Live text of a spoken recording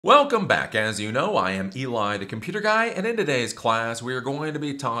Welcome back. As you know, I am Eli, the computer guy, and in today's class, we are going to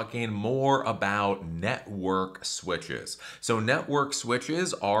be talking more about network switches. So network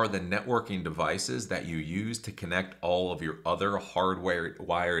switches are the networking devices that you use to connect all of your other hardwired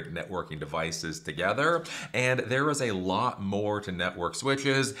networking devices together. And there is a lot more to network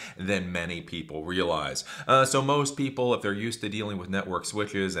switches than many people realize. So most people, if they're used to dealing with network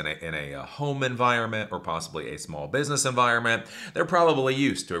switches in a home environment or possibly a small business environment, they're probably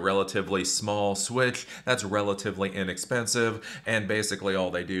used to a relatively small switch that's relatively inexpensive, and basically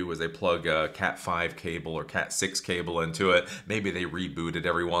all they do is they plug a Cat5 cable or Cat6 cable into it. Maybe they reboot it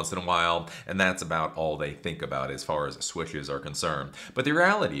every once in a while, and that's about all they think about as far as switches are concerned. But the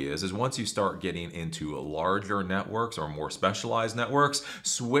reality is once you start getting into larger networks or more specialized networks,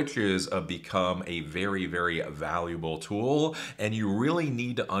 switches become a very, very valuable tool, and you really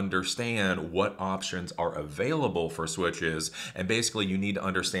need to understand what options are available for switches, and basically you need to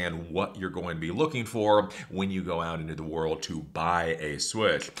understand what you're going to be looking for when you go out into the world to buy a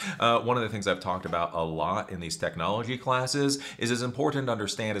switch. One of the things I've talked about a lot in these technology classes is it's important to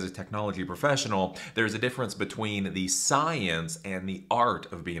understand as a technology professional, there's a difference between the science and the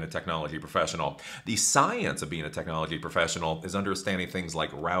art of being a technology professional. The science of being a technology professional is understanding things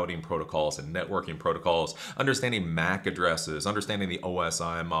like routing protocols and networking protocols, understanding MAC addresses, understanding the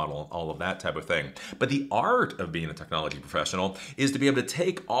OSI model, all of that type of thing. But the art of being a technology professional is to be able to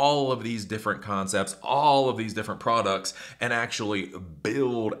take all of these different concepts, all of these different products, and actually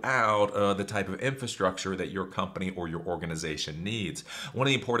build out the type of infrastructure that your company or your organization needs. One of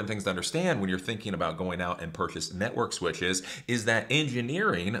the important things to understand when you're thinking about going out and purchase network switches is that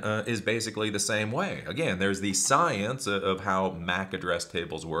engineering is basically the same way. Again, there's the science of how MAC address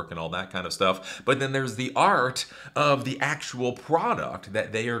tables work and all that kind of stuff, but then there's the art of the actual product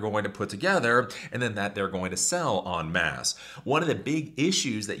that they are going to put together and then that they're going to sell en masse. One of the big issues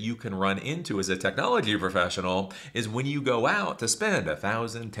that you can run into as a technology professional is when you go out to spend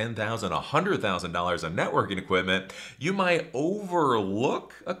 $1,000, $10,000, $100,000 on networking equipment, you might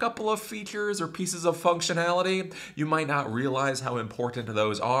overlook a couple of features or pieces of functionality. You might not realize how important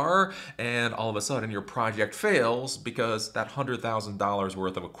those are, and all of a sudden your project fails because that $100,000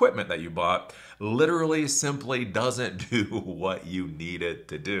 worth of equipment that you bought literally simply doesn't do what you need it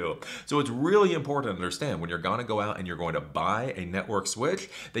to do. So it's really important to understand when you're going to go out and you're going to buy a network switch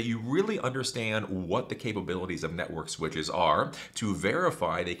that you really understand what the capabilities of network switches are to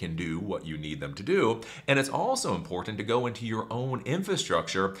verify they can do what you need them to do. And it's also important to go into your own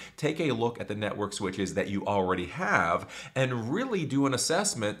infrastructure, take a look at the network switches that you already have, and really do an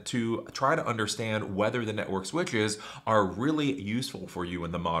assessment to try to understand whether the network switches are really useful for you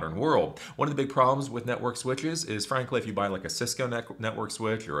in the modern world. One of the big problems with network switches is, frankly, if you buy like a Cisco network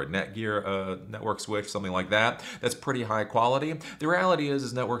switch or a Netgear network switch, something like that, that's pretty high quality. The reality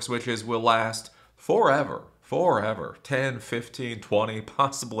is network switches will last forever. 10, 15, 20,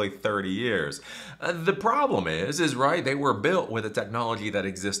 possibly 30 years. The problem is right, they were built with the technology that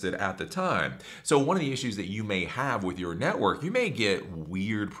existed at the time. So one of the issues that you may have with your network, you may get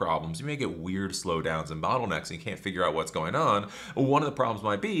weird problems. You may get weird slowdowns and bottlenecks and you can't figure out what's going on. One of the problems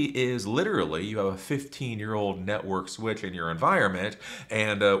might be is literally you have a 15-year-old network switch in your environment,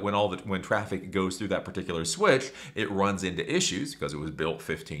 and when traffic goes through that particular switch, it runs into issues because it was built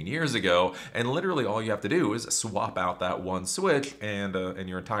 15 years ago, and literally all you have to do is swap out that one switch and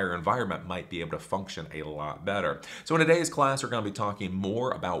your entire environment might be able to function a lot better. So in today's class, we're going to be talking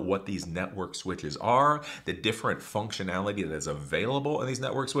more about what these network switches are, the different functionality that is available in these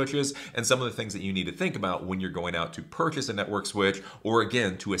network switches, and some of the things that you need to think about when you're going out to purchase a network switch or,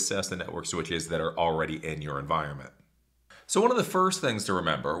 again, to assess the network switches that are already in your environment. So one of the first things to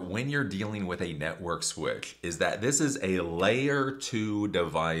remember when you're dealing with a network switch is that this is a layer 2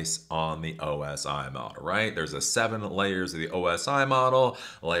 device on the OSI model, right? There's 7 layers of the OSI model.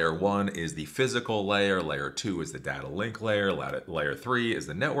 Layer 1 is the physical layer. Layer 2 is the data link layer. Layer 3 is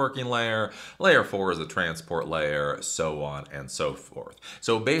the networking layer. Layer 4 is the transport layer, so on and so forth.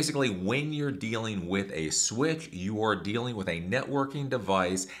 So basically, when you're dealing with a switch, you are dealing with a networking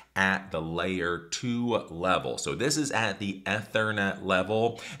device at the layer 2 level. So this is at the Ethernet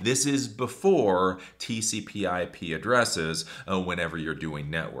level. This is before TCP/IP addresses whenever you're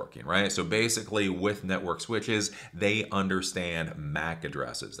doing networking, right? So basically with network switches, they understand MAC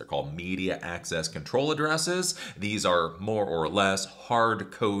addresses. They're called media access control addresses. These are more or less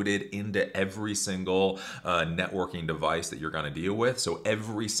hard-coded into every single networking device that you're going to deal with. So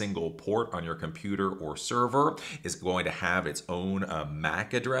every single port on your computer or server is going to have its own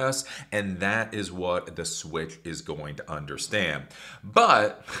MAC address, and that is what the switch is going to understand.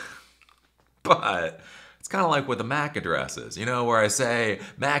 But kind of like with the MAC addresses, you know, where I say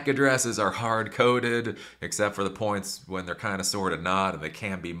MAC addresses are hard-coded, except for the points when they're kind of sort of not and they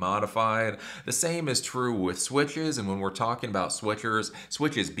can be modified. The same is true with switches, and when we're talking about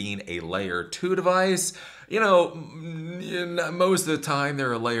switches being a layer 2 device, you know, most of the time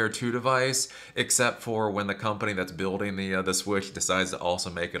they're a layer 2 device, except for when the company that's building the switch decides to also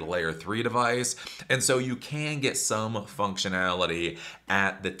make it a layer 3 device. And so you can get some functionality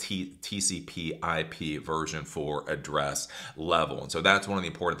at the TCP IP version 4 address level. And so that's one of the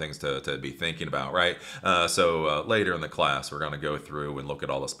important things to be thinking about, right? So later in the class, we're going to go through and look at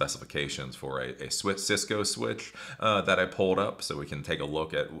all the specifications for a Cisco switch that I pulled up, so we can take a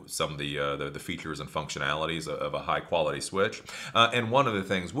look at some of the features and functionalities of a high quality switch. And one of the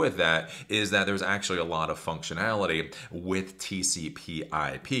things with that is that there's actually a lot of functionality with TCP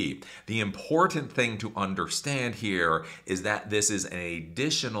IP. The important thing to understand here is that this is an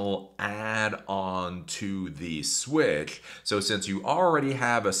additional add-on to the switch. So since you already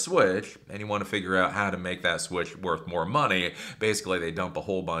have a switch and you want to figure out how to make that switch worth more money, basically they dump a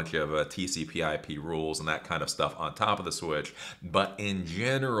whole bunch of TCP IP rules and that kind of stuff on top of the switch. But in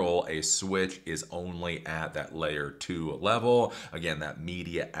general, a switch is only at that layer 2 level. Again, that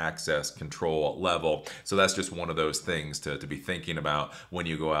media access control level. So that's just one of those things to be thinking about when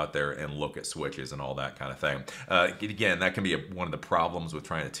you go out there and look at switches and all that kind of thing. Again, that can be one of the problems with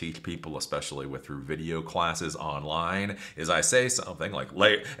trying to teach people, especially through video classes online, is I say something like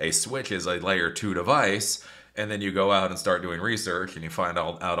a switch is a layer 2 device, and then you go out and start doing research and you find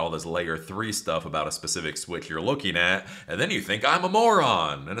out all this layer 3 stuff about a specific switch you're looking at, and then you think I'm a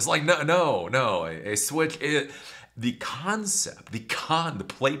moron. And it's like, no, a switch is... The concept, the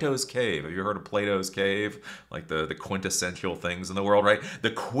Plato's cave. Have you heard of Plato's cave? Like the quintessential things in the world, right?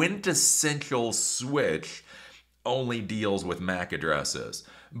 The quintessential switch only deals with MAC addresses.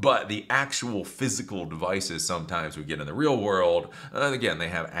 But the actual physical devices sometimes we get in the real world, again, they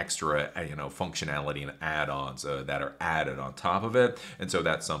have extra, functionality and add-ons that are added on top of it, and so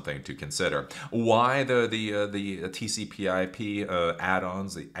that's something to consider. Why the TCP/IP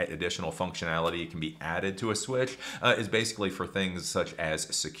add-ons, the additional functionality can be added to a switch, is basically for things such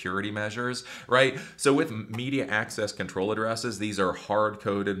as security measures, right? So with media access control addresses, these are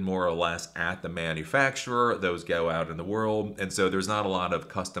hard-coded more or less at the manufacturer. Those go out in the world, and so there's not a lot of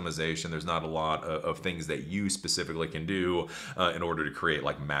customization. There's not a lot of things that you specifically can do in order to create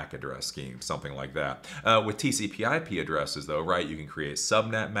like MAC address schemes, something like that. With TCP/IP addresses though, right, you can create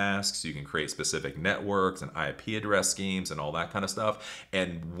subnet masks, you can create specific networks and IP address schemes and all that kind of stuff.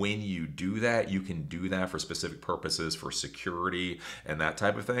 And when you do that, you can do that for specific purposes for security and that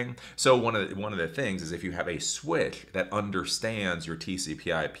type of thing. So one of the things is if you have a switch that understands your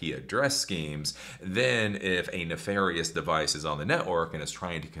TCP/IP address schemes, then if a nefarious device is on the network and is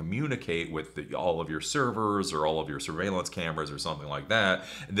trying to communicate with all of your servers or all of your surveillance cameras or something like that,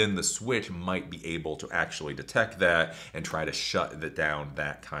 then the switch might be able to actually detect that and try to shut down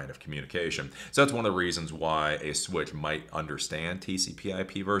that kind of communication. So that's one of the reasons why a switch might understand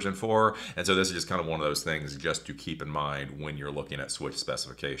TCP/IP version 4. And so this is just kind of one of those things just to keep in mind when you're looking at switch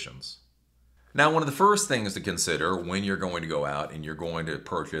specifications. Now, one of the first things to consider when you're going to go out and you're going to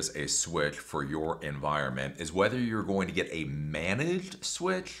purchase a switch for your environment is whether you're going to get a managed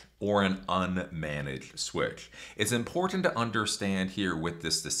switch or an unmanaged switch. It's important to understand here with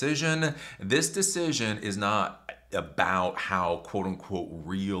this decision is not about how quote-unquote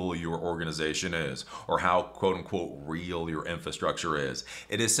real your organization is or how quote-unquote real your infrastructure is.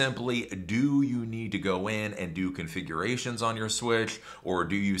 It is simply, do you need to go in and do configurations on your switch, or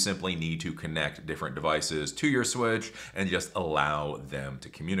do you simply need to connect different devices to your switch and just allow them to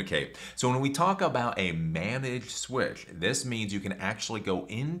communicate? So when we talk about a managed switch, this means you can actually go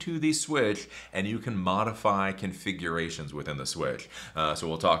into the switch and you can modify configurations within the switch. So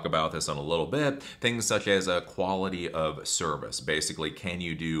we'll talk about this in a little bit. Things such as a quality of service. Basically, can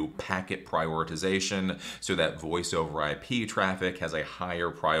you do packet prioritization so that voice over IP traffic has a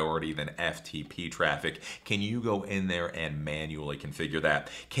higher priority than FTP traffic? Can you go in there and manually configure that?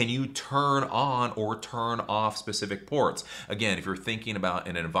 Can you turn on or turn off specific ports? Again, if you're thinking about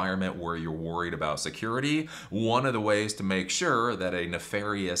an environment where you're worried about security, one of the ways to make sure that a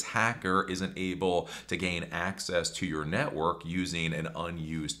nefarious hacker isn't able to gain access to your network using an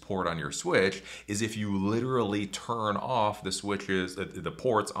unused port on your switch is if you literally turn off the switches, the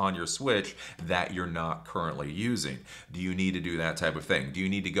ports on your switch that you're not currently using. Do you need to do that type of thing? Do you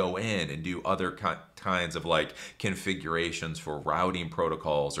need to go in and do other kinds of like configurations for routing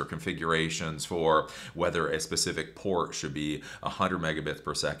protocols or configurations for whether a specific port should be 100 megabits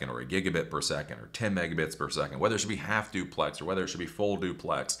per second or a gigabit per second or 10 megabits per second, whether it should be half duplex or whether it should be full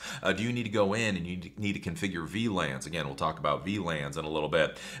duplex? Do you need to go in and you need to configure VLANs? Again, we'll talk about VLANs in a little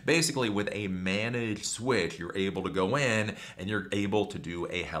bit. Basically, with a managed switch, you're able to go in and you're able to do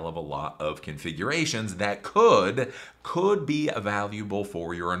a hell of a lot of configurations that could be valuable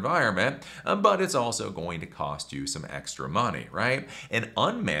for your environment, but it's also going to cost you some extra money, right? An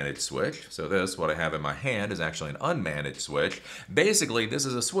unmanaged switch, so this, what I have in my hand, is actually an unmanaged switch. Basically, this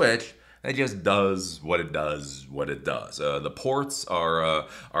is a switch that just does what it does, the ports are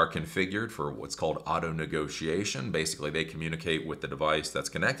configured for what's called auto negotiation. Basically, they communicate with the device that's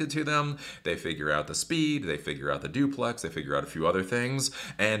connected to them. They figure out the speed, they figure out the duplex, they figure out a few other things,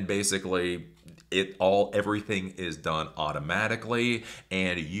 and basically everything is done automatically,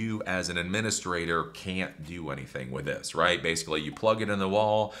 and you as an administrator can't do anything with this, right? Basically, you plug it in the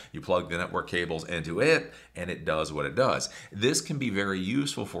wall, you plug the network cables into it, and it does what it does. This can be very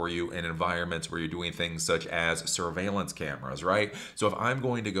useful for you in environments where you're doing things such as surveillance cameras, right? So if I'm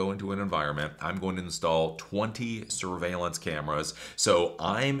going to go into an environment, I'm going to install 20 surveillance cameras. So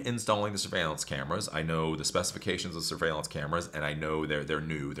I'm installing the surveillance cameras. I know the specifications of surveillance cameras, and I know they're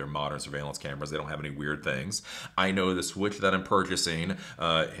new, they're modern surveillance cameras. They don't have any weird things. I know the switch that I'm purchasing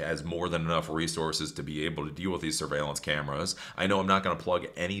has more than enough resources to be able to deal with these surveillance cameras. I know I'm not going to plug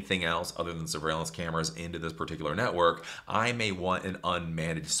anything else other than surveillance cameras into this particular network. I may want an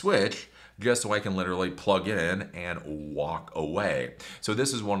unmanaged switch just so I can literally plug it in and walk away. So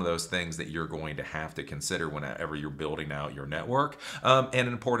this is one of those things that you're going to have to consider whenever you're building out your network. And an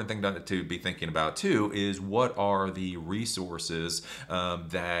important thing to be thinking about too is what are the resources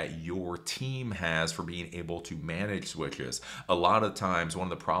that your team has for being able to manage switches. A lot of times,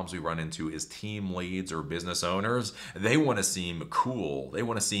 one of the problems we run into is team leads or business owners. They want to seem cool. They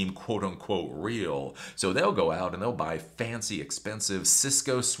want to seem quote unquote real. So they'll go out and they'll buy fancy, expensive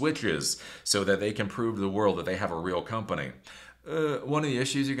Cisco switches so that they can prove to the world that they have a real company. One of the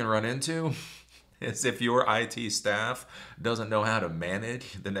issues you can run into is if your IT staff doesn't know how to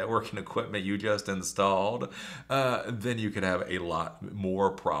manage the networking equipment you just installed, then you could have a lot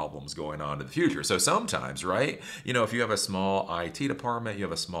more problems going on in the future. So sometimes, right, if you have a small IT department, you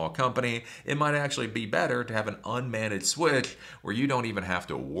have a small company, it might actually be better to have an unmanaged switch where you don't even have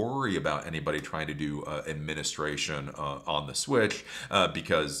to worry about anybody trying to do administration on the switch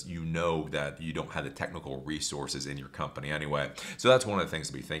because you know that you don't have the technical resources in your company anyway. So that's one of the things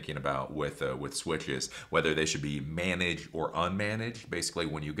to be thinking about with switches, whether they should be managed or unmanaged. Basically,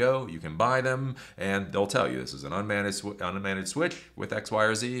 when you go, you can buy them and they'll tell you this is an unmanaged switch with X, Y,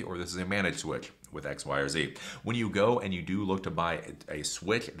 or Z, or this is a managed switch with X, Y, or Z. When you go and you do look to buy a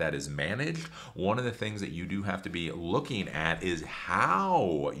switch that is managed, one of the things that you do have to be looking at is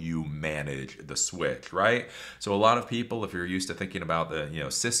how you manage the switch, right? So a lot of people, if you're used to thinking about the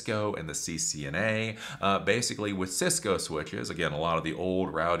Cisco and the CCNA, basically with Cisco switches, again, a lot of the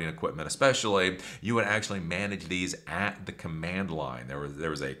old routing equipment especially, you would actually manage these at the command line. There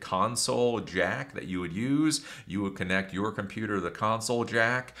was a console jack that you would use. You would connect your computer to the console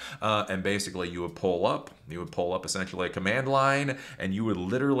jack, and basically you would pull up essentially a command line, and you would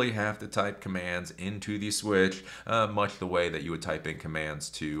literally have to type commands into the switch, much the way that you would type in commands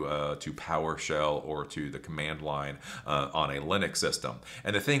to PowerShell or to the command line on a Linux system.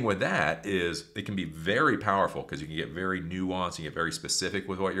 And the thing with that is it can be very powerful because you can get very nuanced, you get very specific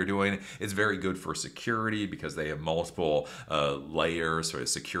with what you're doing. It's very good for security because they have multiple layers, sort of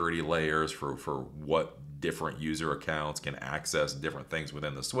security layers for what different user accounts can access different things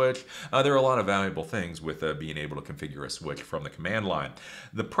within the switch. There are a lot of valuable things with being able to configure a switch from the command line.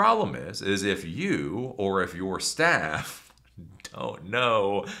 The problem is if you or if your staff don't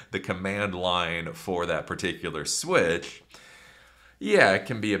know the command line for that particular switch, yeah, it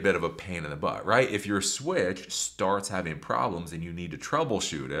can be a bit of a pain in the butt, right? If your switch starts having problems and you need to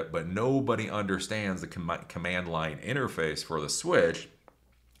troubleshoot it, but nobody understands the command line interface for the switch,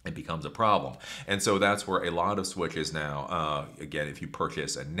 it becomes a problem. And so that's where a lot of switches now, again, if you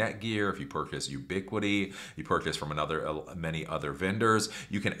purchase a Netgear, if you purchase Ubiquiti, you purchase from many other vendors,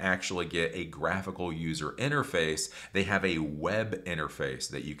 you can actually get a graphical user interface. They have a web interface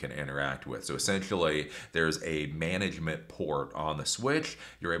that you can interact with. So essentially, there's a management port on the switch.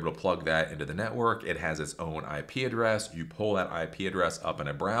 You're able to plug that into the network. It has its own IP address. You pull that IP address up in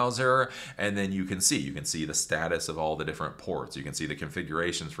a browser, and then you can see the status of all the different ports. You can see the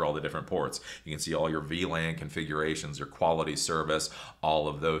configurations configurations for all the different ports. You can see all your VLAN configurations, your quality service, all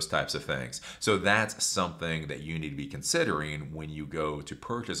of those types of things. So that's something that you need to be considering when you go to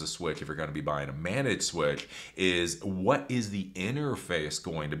purchase a switch. If you're going to be buying a managed switch, is what is the interface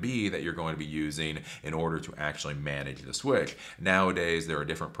going to be that you're going to be using in order to actually manage the switch. Nowadays, there are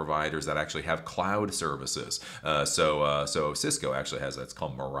different providers that actually have cloud services. So Cisco actually has that. It's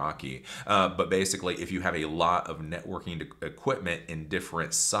called Meraki. But basically, if you have a lot of networking equipment in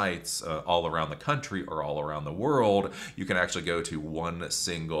different sites all around the country or all around the world, you can actually go to one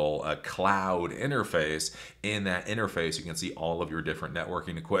single cloud interface. In that interface, you can see all of your different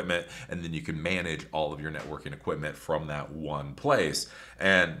networking equipment, and then you can manage all of your networking equipment from that one place.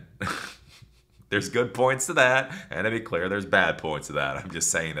 And there's good points to that, and to be clear, there's bad points to that. I'm just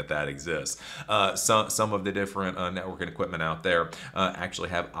saying that that exists. Some of the different networking equipment out there actually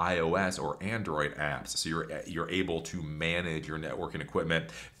have iOS or Android apps, so you're able to manage your networking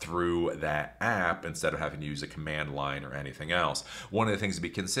equipment through that app instead of having to use a command line or anything else. One of the things to be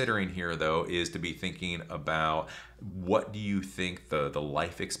considering here, though, is to be thinking about what do you think the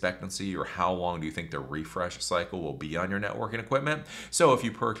life expectancy, or how long do you think the refresh cycle will be on your networking equipment? So if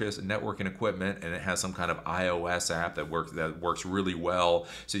you purchase networking equipment and it has some kind of iOS app that works really well,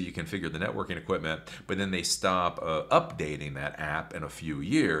 so you configure the networking equipment, but then they stop updating that app in a few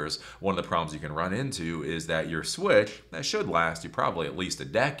years, one of the problems you can run into is that your switch, that should last you probably at least a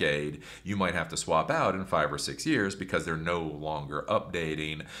decade, you might have to swap out in 5 or 6 years because they're no longer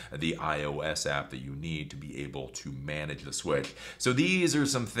updating the iOS app that you need to be able to manage the switch. So these are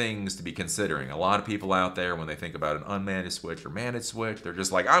some things to be considering. A lot of people out there, when they think about an unmanaged switch or managed switch, they're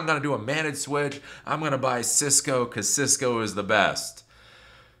just like, I'm going to do a managed switch. I'm going to buy Cisco because Cisco is the best.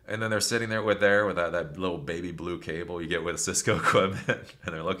 And then they're sitting there with that little baby blue cable you get with Cisco equipment,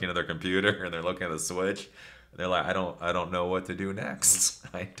 and they're looking at their computer and they're looking at the switch. They're like, I don't know what to do next.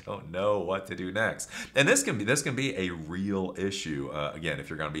 I don't know what to do next. And this can be a real issue, again, if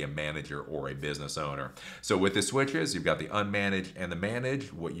you're going to be a manager or a business owner. So with the switches, you've got the unmanaged and the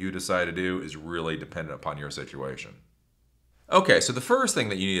managed. What you decide to do is really dependent upon your situation. Okay, so the first thing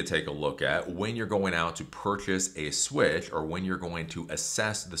that you need to take a look at when you're going out to purchase a switch, or when you're going to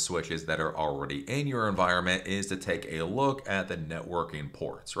assess the switches that are already in your environment, is to take a look at the networking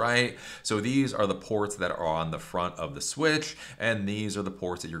ports, right? So these are the ports that are on the front of the switch, and these are the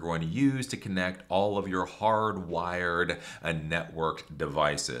ports that you're going to use to connect all of your hardwired networked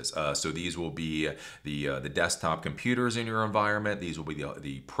devices. So these will be the desktop computers in your environment. These will be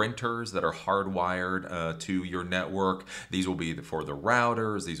the printers that are hardwired to your network. These will be for the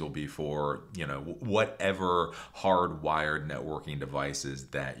routers. These will be for, whatever hardwired networking devices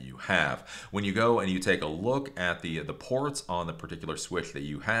that you have. When you go and you take a look at the ports on the particular switch that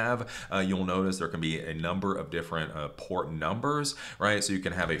you have, you'll notice there can be a number of different port numbers, right? So you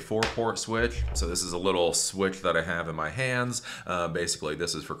can have a 4-port switch. So this is a little switch that I have in my hands. Basically,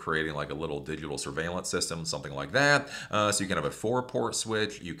 this is for creating like a little digital surveillance system, something like that. So you can have a 4-port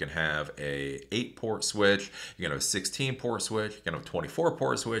switch. You can have a 8-port switch. You can have a 16-port switch. You can have a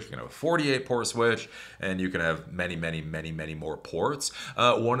 24-port switch. You can have a 48-port switch, and you can have many, many, many, many more ports.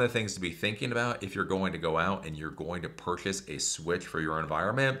 One of the things to be thinking about if you're going to go out and you're going to purchase a switch for your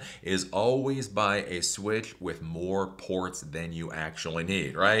environment is always buy a switch with more ports than you actually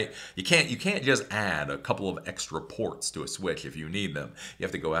need, right? You can't just add a couple of extra ports to a switch if you need them. You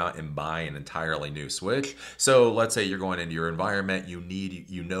have to go out and buy an entirely new switch. So let's say you're going into your environment, you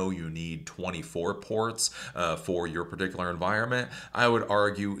need 24 ports for your particular environment. I would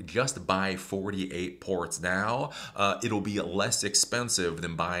argue just buy 48 ports now. It'll be less expensive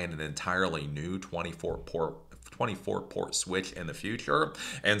than buying an entirely new 24-port switch in the future.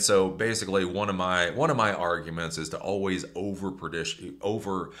 And so basically one of my arguments is to always over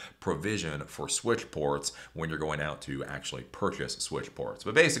provision for switch ports when you're going out to actually purchase switch ports.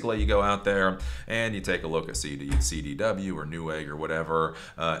 But basically you go out there and you take a look at CDW or Newegg or whatever,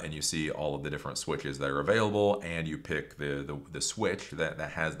 and you see all of the different switches that are available, and you pick the switch that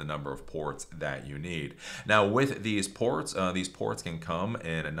has the number of ports that you need. Now with these ports can come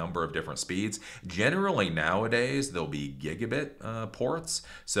in a number of different speeds. Generally nowadays there'll be gigabit ports,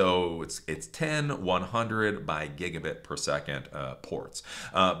 so it's 10, 100 by gigabit per second ports.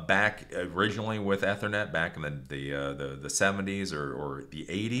 Back originally with Ethernet, back in the 70s or the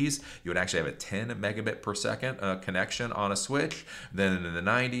 80s, you would actually have a 10 megabit per second connection on a switch. Then in the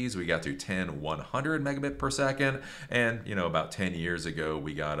 90s, we got to 10, 100 megabit per second, and about 10 years ago,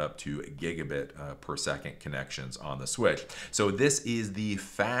 we got up to gigabit per second connections on the switch. So this is the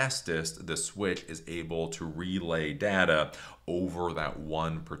fastest the switch is able to relay data over that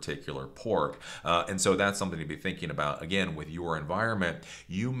one particular port. And so that's something to be thinking about. Again, with your environment,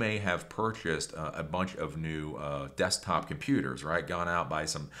 you may have purchased a bunch of new desktop computers, right? Gone out,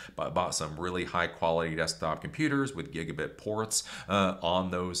 bought some really high quality desktop computers with gigabit ports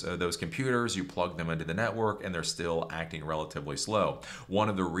on those computers. You plug them into the network and they're still acting relatively slow. One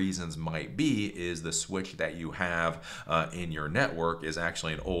of the reasons might be is the switch that you have in your network is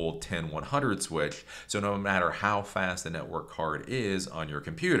actually an old 10100 switch. So no matter how fast the network card is on your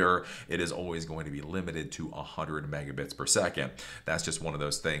computer, it is always going to be limited to 100 megabits per second. That's just one of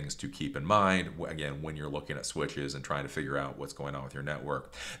those things to keep in mind, again, when you're looking at switches and trying to figure out what's going on with your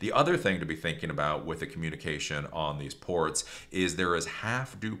network. The other thing to be thinking about with the communication on these ports is there is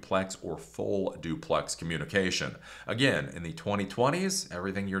half duplex or full duplex communication. Again, in the 2020s,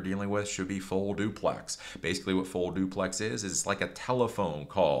 everything you're dealing with should be full duplex. Basically what full duplex is it's like a telephone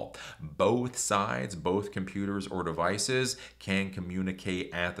call. Both sides, both computers or devices can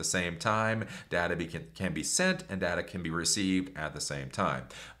communicate at the same time. Data can be sent and data can be received at the same time.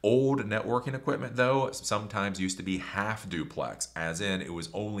 Old networking equipment, though, sometimes used to be half duplex, as in it was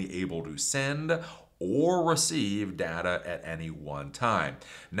only able to send or receive data at any one time.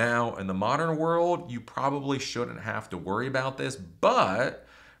 Now, in the modern world, you probably shouldn't have to worry about this, but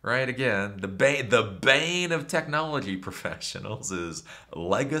right, again, the bane of technology professionals is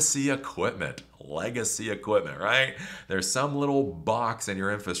legacy equipment. Legacy equipment, right? There's some little box in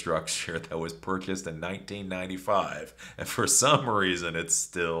your infrastructure that was purchased in 1995, and for some reason it's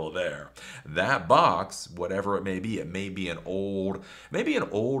still there. That box, whatever it may be an old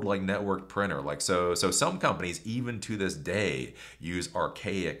like network printer. Like so some companies even to this day use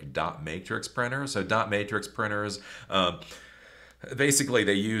archaic dot matrix printers. So dot matrix printers, basically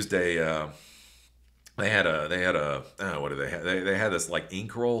they used a they had what did they have? They had this like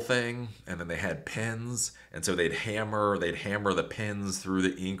ink roll thing, and then they had pins, and so they'd hammer the pins through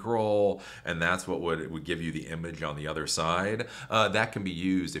the ink roll, and that's what would give you the image on the other side. That can be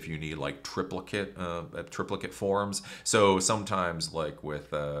used if you need like triplicate forms. So sometimes like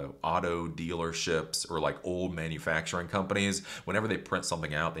with auto dealerships or like old manufacturing companies, whenever they print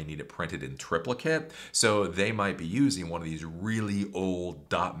something out, they need it printed in triplicate. So they might be using one of these really old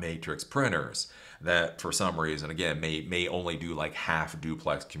dot matrix printers that for some reason, again, may only do like half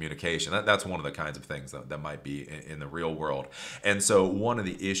duplex communication. That's one of the kinds of things that might be in the real world. And so one of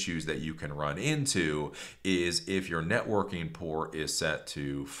the issues that you can run into is if your networking port is set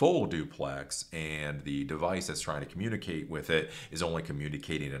to full duplex and the device that's trying to communicate with it is only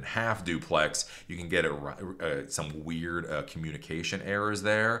communicating in half duplex, you can get some weird communication errors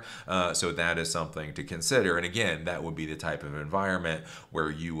there. So that is something to consider. And again, that would be the type of environment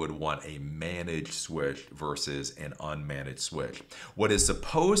where you would want a managed switch versus an unmanaged switch. What is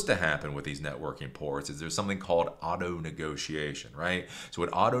supposed to happen with these networking ports is there's something called auto negotiation, right? So what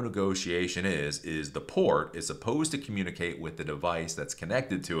auto negotiation is the port is supposed to communicate with the device that's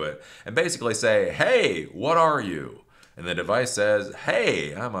connected to it and basically say, hey, what are you? And the device says,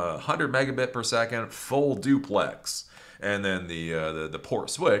 hey, I'm 100 megabit per second full duplex. And then the port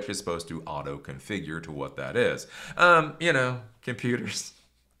switch is supposed to auto configure to what that is. Computers.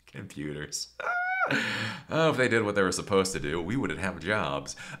 Oh, if they did what they were supposed to do, we wouldn't have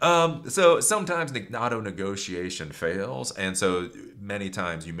jobs. So sometimes the auto negotiation fails, and so many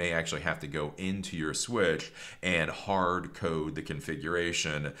times you may actually have to go into your switch and hard code the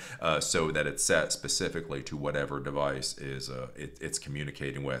configuration so that it's set specifically to whatever device it's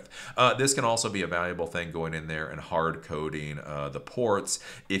communicating with. This can also be a valuable thing, going in there and hard coding the ports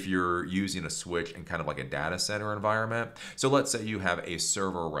if you're using a switch in kind of like a data center environment. So let's say you have a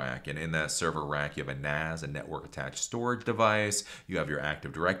server rack, and in that server rack you have a NAS, a network attached storage device, you have your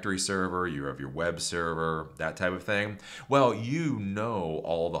Active Directory server, you have your web server, that type of thing. Well, you know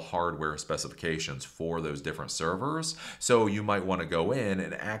all the hardware specifications for those different servers, so you might want to go in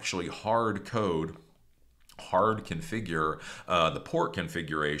and actually hard configure the port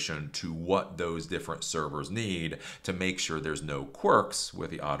configuration to what those different servers need to make sure there's no quirks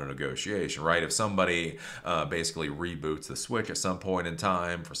with the auto negotiation, right? If somebody basically reboots the switch at some point in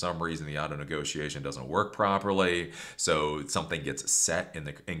time, for some reason the auto negotiation doesn't work properly, so something gets set in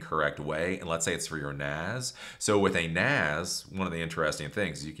the incorrect way, and let's say it's for your NAS. So with a NAS, one of the interesting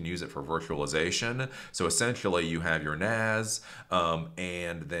things is you can use it for virtualization. So essentially you have your NAS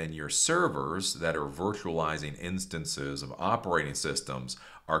and then your servers that are virtualized instances of operating systems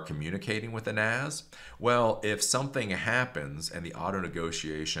are communicating with the NAS. Well, if something happens and the auto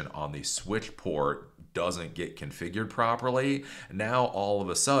negotiation on the switch port doesn't get configured properly, now all of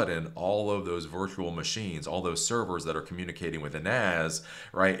a sudden, all of those virtual machines, all those servers that are communicating with the NAS,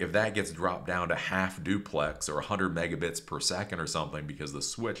 right, if that gets dropped down to half duplex or 100 megabits per second or something because the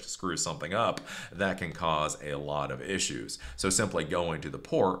switch screws something up, that can cause a lot of issues. So simply going to the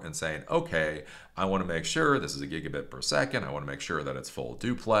port and saying, okay, I want to make sure this is a gigabit per second. I want to make sure that it's full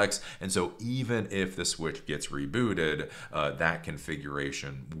duplex. And so even if the switch gets rebooted, that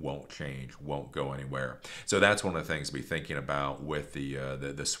configuration won't change, won't go anywhere. So that's one of the things to be thinking about with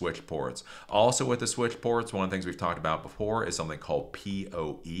the switch ports. Also with the switch ports, one of the things we've talked about before is something called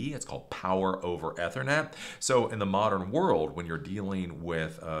PoE. It's called Power over Ethernet. So in the modern world, when you're dealing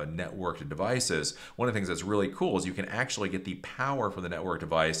with networked devices, one of the things that's really cool is you can actually get the power from the network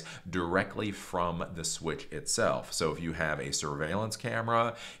device directly from the switch itself. So if you have a surveillance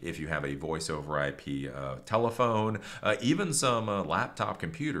camera, if you have a voice over IP telephone, even some laptop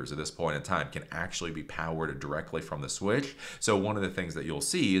computers at this point in time can actually be powered directly from the switch. So one of the things that you'll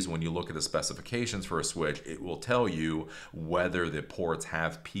see is when you look at the specifications for a switch, it will tell you whether the ports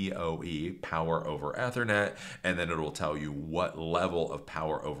have PoE, Power over Ethernet, and then it will tell you what level of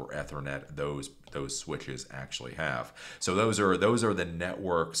Power over Ethernet those switches actually have. So those are the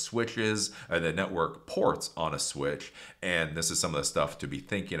network switches, the network ports on a switch, and this is some of the stuff to be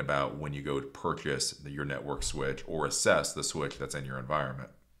thinking about when you go to purchase your network switch or assess the switch that's in your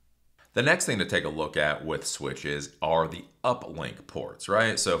environment. The next thing to take a look at with switches are the uplink ports,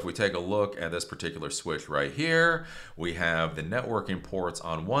 right? So if we take a look at this particular switch right here, we have the networking ports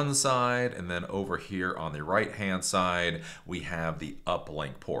on one side, and then over here on the right-hand side, we have the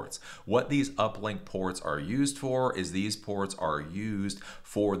uplink ports. What these uplink ports are used for is these ports are used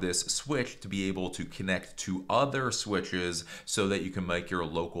for this switch to be able to connect to other switches so that you can make your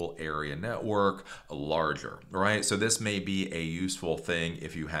local area network larger, right? So this may be a useful thing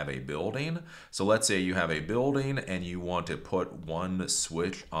if you have a building. So let's say you have a building and you want to put one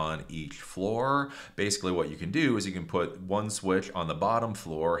switch on each floor. Basically what you can do is you can put one switch on the bottom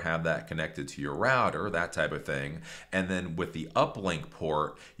floor, have that connected to your router, that type of thing. And then with the uplink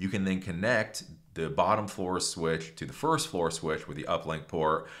port, you can then connect the bottom floor switch to the first floor switch with the uplink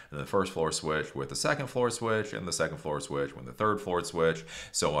port, and the first floor switch with the second floor switch, and the second floor switch with the third floor switch,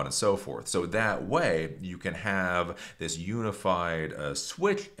 so on and so forth. So that way you can have this unified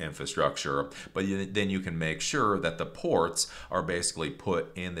switch infrastructure, but then you can make sure that the ports are basically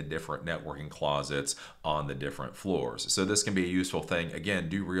put in the different networking closets on the different floors. So this can be a useful thing. Again,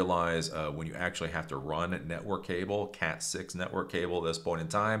 do realize when you actually have to run network cable, Cat6 network cable at this point in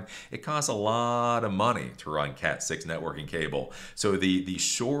time, it costs a lot of money to run Cat6 networking cable. So the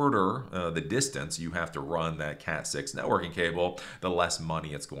shorter the distance you have to run that Cat6 networking cable, the less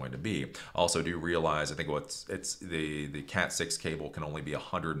money it's going to be. Also do realize, I think the Cat6 cable can only be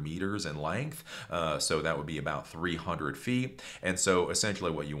 100 meters in length, so that would be about 300 feet. And so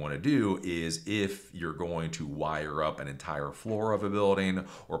essentially what you want to do is, if you're going to wire up an entire floor of a building,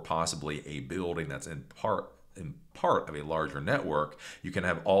 or possibly a building that's in part of a larger network, you can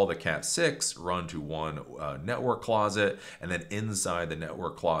have all the Cat6 run to one network closet, and then inside the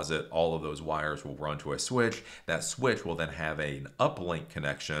network closet, all of those wires will run to a switch. That switch will then have an uplink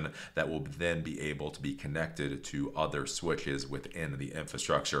connection that will then be able to be connected to other switches within the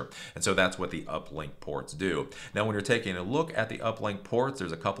infrastructure. And so that's what the uplink ports do. Now, when you're taking a look at the uplink ports,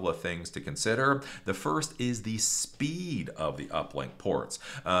 there's a couple of things to consider. The first is the speed of the uplink ports.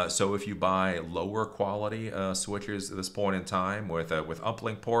 So if you buy lower quality switches at this point in time with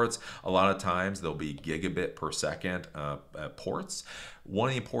uplink ports, a lot of times they'll be gigabit per second ports. One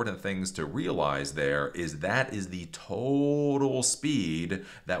of the important things to realize there is that is the total speed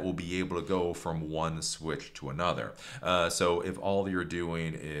that will be able to go from one switch to another. So if all you're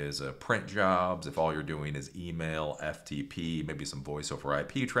doing is print jobs, if all you're doing is email, FTP, maybe some voice over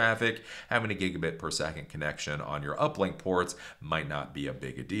IP traffic, having a gigabit per second connection on your uplink ports might not be a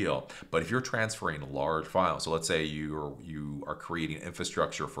big a deal. But if you're transferring large files, so let's say you are creating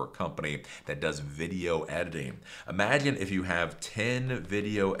infrastructure for a company that does video editing. Imagine if you have 10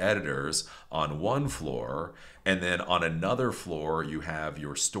 video editors on one floor, and then on another floor you have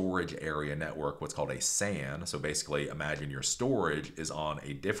your storage area network, what's called a SAN. So basically imagine your storage is on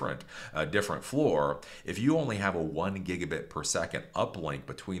a different floor. If you only have a 1 gigabit per second uplink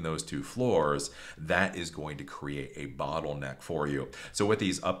between those two floors, that is going to create a bottleneck for you. So with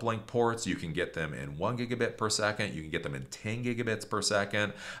these uplink ports, you can get them in 1 gigabit per second, you can get them in 10 gigabits per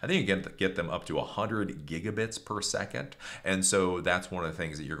second. I think you can get them up to 100 gigabits per second. And so that's that's one of the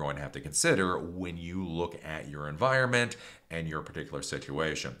things that you're going to have to consider when you look at your environment and your particular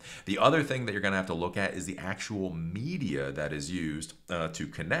situation. The other thing that you're going to have to look at is the actual media that is used to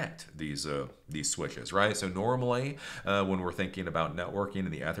connect these switches, right? So normally when we're thinking about networking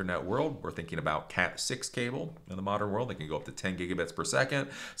in the Ethernet world, we're thinking about Cat6 cable. In the modern world, they can go up to 10 gigabits per second.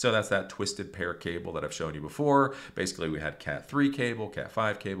 So that's that twisted pair cable that I've shown you before. Basically, we had Cat3 cable,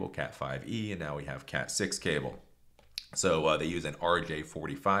 Cat5 cable, Cat5e, and now we have Cat6 cable. So they use an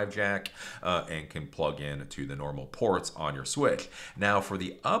RJ45 jack and can plug in to the normal ports on your switch. Now for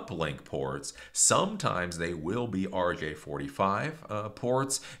the uplink ports, sometimes they will be RJ45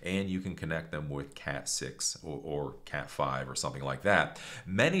 ports, and you can connect them with Cat6 or Cat5 or something like that.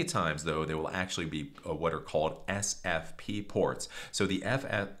 Many times though, they will actually be what are called SFP ports. So the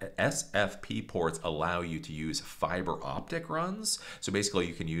SFP ports allow you to use fiber optic runs. So basically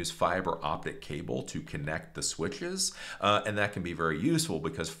you can use fiber optic cable to connect the switches. And that can be very useful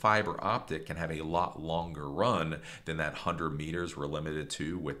because fiber optic can have a lot longer run than that 100 meters we're limited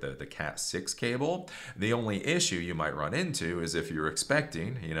to with the Cat6 cable. The only issue you might run into is if you're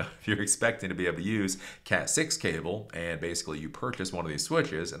expecting, if you're expecting to be able to use Cat6 cable and basically you purchase one of these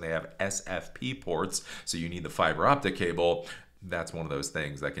switches and they have SFP ports, so you need the fiber optic cable, that's one of those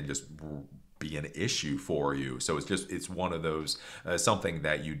things that can just be an issue for you. So it's one of those, something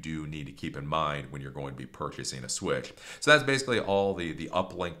that you do need to keep in mind when you're going to be purchasing a switch. So that's basically all the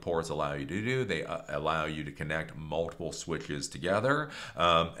uplink ports allow you to do. They allow you to connect multiple switches together.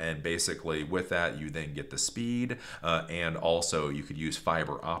 And basically with that, you then get the speed. And also you could use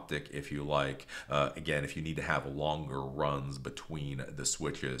fiber optic if you like. Again, if you need to have longer runs between the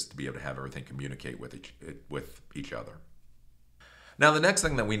switches to be able to have everything communicate with each other. Now, the next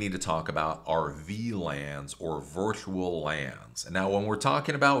thing that we need to talk about are vLANs or virtual LANs. And now when we're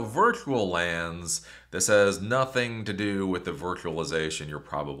talking about virtual LANs, this has nothing to do with the virtualization you're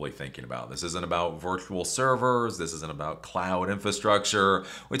probably thinking about. This isn't about virtual servers. This isn't about cloud infrastructure. When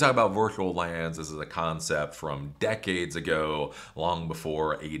we talk about virtual LANs, this is a concept from decades ago, long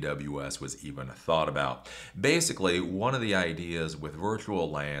before AWS was even thought about. Basically, one of the ideas with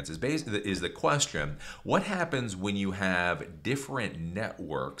virtual LANs is the question, what happens when you have different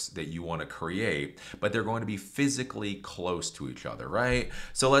networks that you want to create, but they're going to be physically close to each other, right?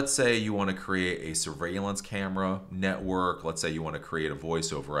 So let's say you want to create a surveillance camera network. Let's say you want to create a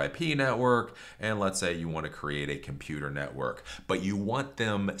voice over IP network, and let's say you want to create a computer network, but you want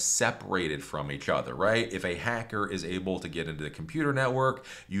them separated from each other, right? If a hacker is able to get into the computer network,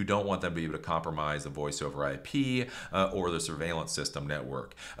 you don't want them to be able to compromise the voice over IP or the surveillance system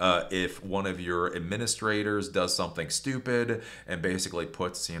network. If one of your administrators does something stupid and basically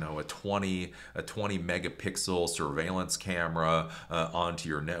puts, a 20 megapixel surveillance camera onto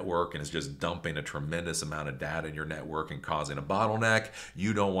your network and is just dumping a tremendous amount of data in your network and causing a bottleneck,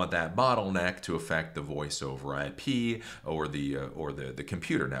 you don't want that bottleneck to affect the voice over IP or the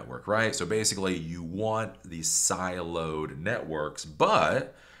computer network, right? So basically you want these siloed networks,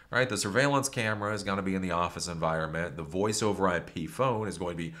 but right, the surveillance camera is going to be in the office environment. The voice over IP phone is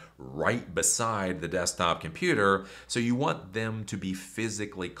going to be right beside the desktop computer. So you want them to be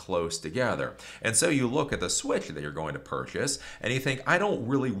physically close together. And so you look at the switch that you're going to purchase and you think, I don't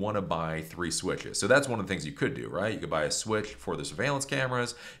really want to buy 3 switches. So that's one of the things you could do, right? You could buy a switch for the surveillance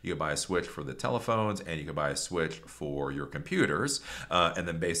cameras, you could buy a switch for the telephones, and you could buy a switch for your computers, and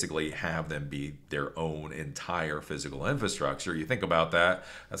then basically have them be their own entire physical infrastructure. You think about that,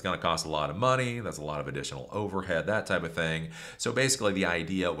 that's going to cost a lot of money, that's a lot of additional overhead, that type of thing. So basically the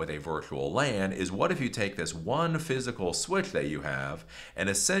idea with a virtual LAN is, what if you take this one physical switch that you have and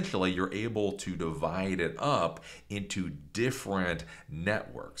essentially you're able to divide it up into different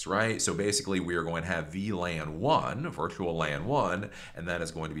networks, right? So basically we are going to have VLAN 1, virtual LAN 1, and that is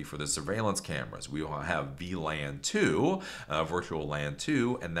going to be for the surveillance cameras. We will have VLAN 2, virtual LAN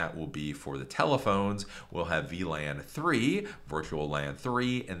 2, and that will be for the telephones. We'll have VLAN 3, virtual LAN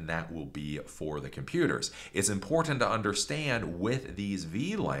 3, and that will be for the computers. It's important to understand with these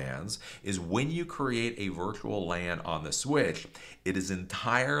VLANs is when you create a virtual LAN on the switch, it is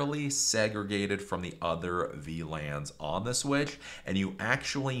entirely segregated from the other VLANs on the switch, and you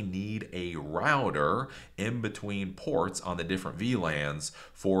actually need a router in between ports on the different VLANs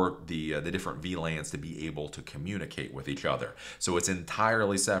for the different VLANs to be able to communicate with each other. So it's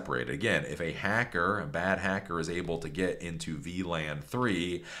entirely separated. Again, if a bad hacker is able to get into VLAN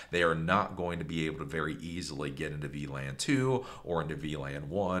 3 3, they are not going to be able to very easily get into VLAN 2 or into VLAN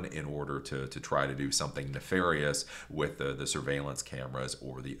 1 in order to try to do something nefarious with the surveillance cameras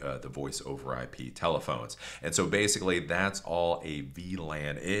or the voice over IP telephones. And so basically that's all a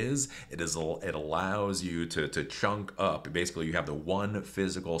VLAN is. It allows you to chunk up. Basically you have the one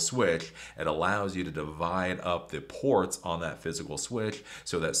physical switch. It allows you to divide up the ports on that physical switch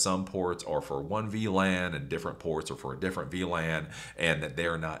so that some ports are for one VLAN and different ports are for a different VLAN, and that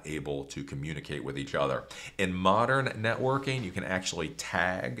they're not able to communicate with each other. In modern networking, you can actually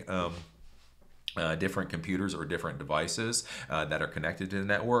tag different computers or different devices that are connected to the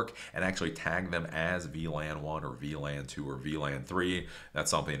network and actually tag them as VLAN 1 or VLAN 2 or VLAN 3.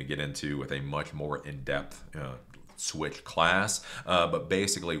 That's something to get into with a much more in-depth switch class, but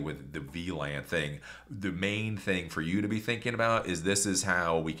basically with the VLAN thing, the main thing for you to be thinking about is this is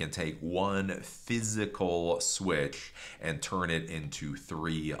how we can take one physical switch and turn it into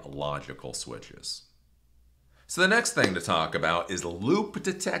 3 logical switches. So the next thing to talk about is loop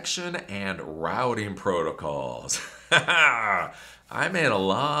detection and routing protocols. I made a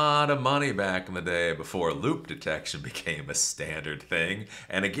lot of money back in the day before loop detection became a standard thing.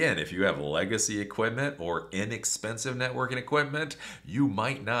 And again, if you have legacy equipment or inexpensive networking equipment, you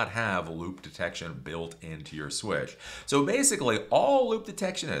might not have loop detection built into your switch. So basically, all loop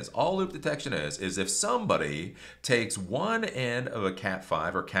detection is if somebody takes one end of a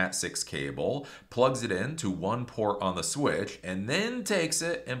Cat5 or Cat6 cable, plugs it into one port on the switch, and then takes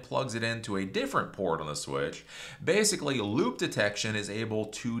it and plugs it into a different port on the switch, basically loop detection is able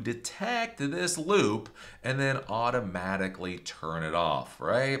to detect this loop and then automatically turn it off,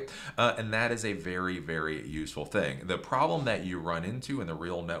 right? And that is a very, very useful thing. The problem that you run into in the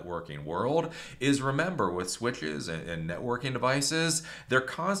real networking world is, remember, with switches and networking devices, they're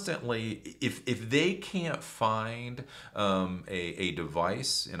constantly, if they can't find a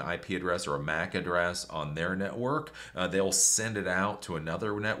device, an IP address or a MAC address on their network, they'll send it out to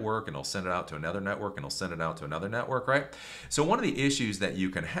another network, and they'll send it out to another network, and they'll send it out to another network, right? So one of the issues that you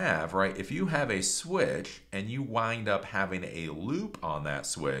can have, right, if you have a switch and you wind up having a loop on that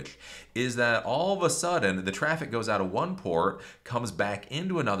switch, is that all of a sudden the traffic goes out of one port, comes back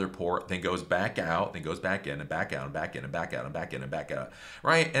into another port, then goes back out, then goes back in and back out and back in and back out and back in and back out,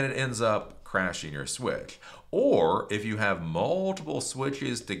 right? And it ends up crashing your switch. Or if you have multiple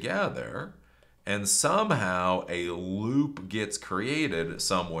switches together, and somehow a loop gets created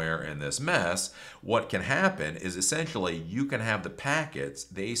somewhere in this mess, what can happen is essentially you can have the packets,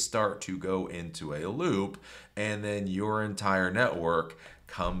 they start to go into a loop, and then your entire network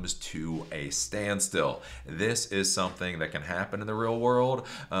comes to a standstill. This is something that can happen in the real world.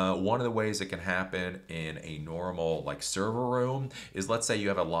 One of the ways it can happen in a normal like server room is, let's say you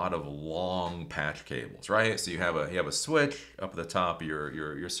have a lot of long patch cables, right? So you have a switch up at the top of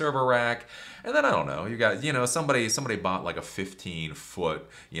your server rack, and then I don't know, you got, somebody bought like a 15-foot,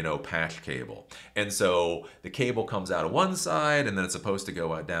 patch cable. And so the cable comes out of one side, and then it's supposed to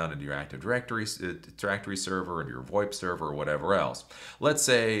go out down into your Active Directory server, into your VoIP server, or whatever else. Let's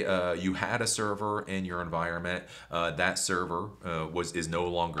say you had a server in your environment. That server is no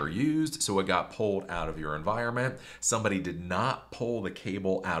longer used, so it got pulled out of your environment. Somebody did not pull the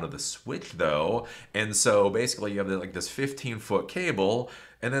cable out of the switch though, and so basically you have like this 15-foot cable,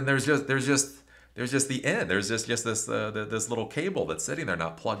 and then there's just the end. There's just this this little cable that's sitting there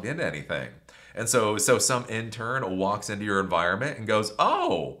not plugged into anything. And so some intern walks into your environment and goes,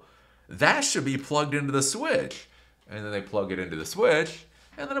 "Oh, that should be plugged into the switch." And then they plug it into the switch,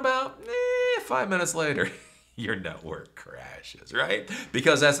 and then about 5 minutes later, your network crashes, right?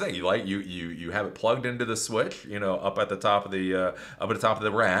 Because that's the thing, you have it plugged into the switch, up at the top of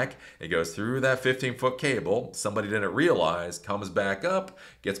the rack. It goes through that 15-foot cable. Somebody didn't realize, comes back up,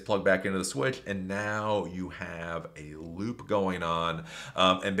 gets plugged back into the switch, and now you have a loop going on.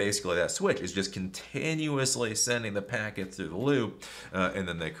 And basically that switch is just continuously sending the packets through the loop, and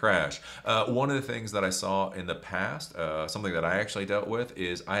then they crash. One of the things that I saw in the past, something that I actually dealt with,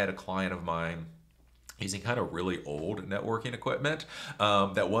 is I had a client of mine using kind of really old networking equipment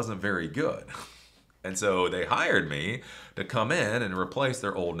that wasn't very good. And so they hired me to come in and replace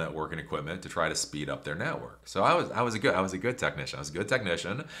their old networking equipment to try to speed up their network. So I was a good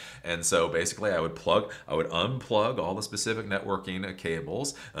technician. And so basically I would unplug all the specific networking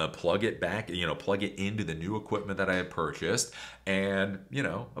cables, plug it back, plug it into the new equipment that I had purchased. And,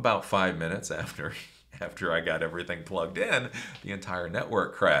 about 5 minutes after I got everything plugged in, the entire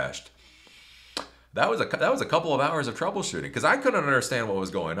network crashed. That was a couple of hours of troubleshooting because I couldn't understand what was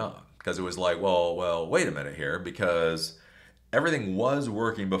going on, because it was like, well, wait a minute here, because everything was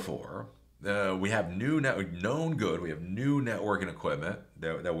working before. we have known good. We have new networking equipment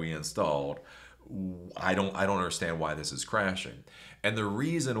that we installed. I don't understand why this is crashing. And the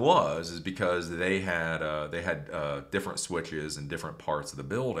reason is because they had different switches in different parts of the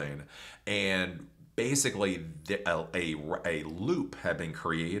building, and basically a loop had been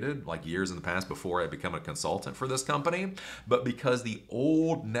created like years in the past before I had become a consultant for this company. But because the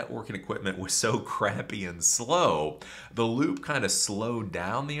old networking equipment was so crappy and slow, the loop kind of slowed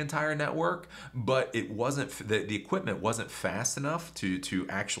down the entire network, but it wasn't, the equipment wasn't fast enough to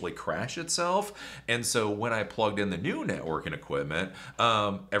actually crash itself. And so when I plugged in the new networking equipment,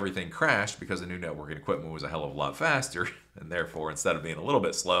 everything crashed because the new networking equipment was a hell of a lot faster. And therefore, instead of being a little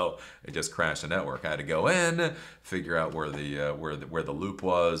bit slow, it just crashed the network. I had to go in, figure out where the loop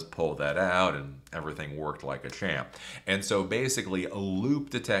was, pull that out, and everything worked like a champ. And so basically, a loop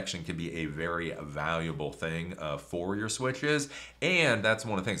detection can be a very valuable thing for your switches. And that's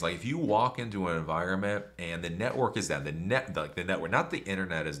one of the things. Like if you walk into an environment and the network is down, the network, not the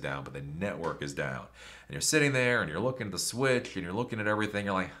internet is down, but the network is down. And you're sitting there and you're looking at the switch and you're looking at everything.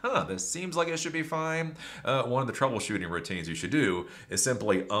 You're like, this seems like it should be fine. One of the troubleshooting routines you should do is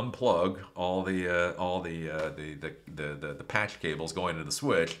simply unplug all the patch cables going into the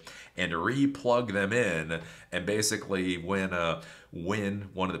switch and re-plug them in. And basically, when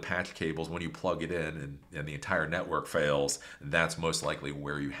one of the patch cables, when you plug it in and the entire network fails, that's most likely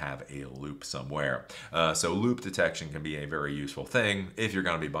where you have a loop somewhere. So loop detection can be a very useful thing if you're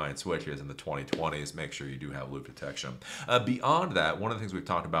going to be buying switches in the 2020s. Make sure you do have loop detection. Beyond that, one of the things we've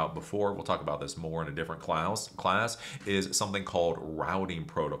talked about before, we'll talk about this more in a different class, is something called routing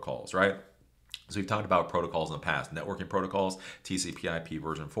protocols, right? So we've talked about protocols in the past, networking protocols, TCP/IP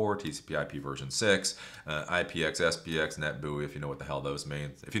version 4, TCP/IP version 6, IPX, SPX, NetBEUI, if you know what the hell those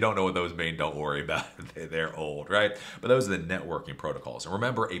mean. If you don't know what those mean, don't worry about it. They're old, right? But those are the networking protocols. And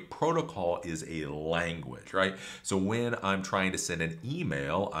remember, a protocol is a language, right? So when I'm trying to send an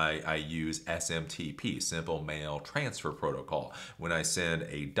email, I use SMTP, Simple Mail Transfer Protocol. When I send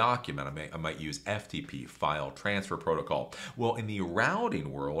a document, I might use FTP, File Transfer Protocol. Well, in the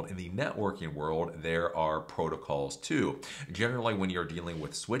routing world, in the networking world, there are protocols too. Generally, when you're dealing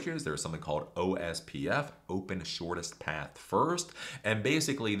with switches, there's something called OSPF, Open Shortest Path First. And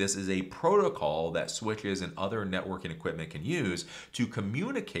basically, this is a protocol that switches and other networking equipment can use to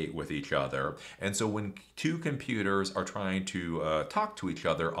communicate with each other. And so when two computers are trying to talk to each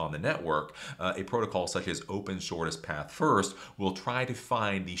other on the network, a protocol such as Open Shortest Path First will try to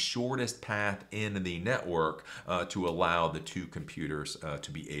find the shortest path in the network to allow the two computers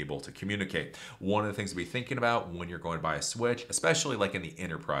to be able to communicate. One of the things to be thinking about when you're going to buy a switch, especially like in the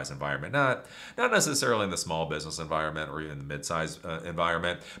enterprise environment, not necessarily in the small business environment or even the mid-size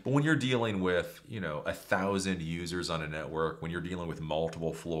environment, but when you're dealing with 1,000 users on a network, when you're dealing with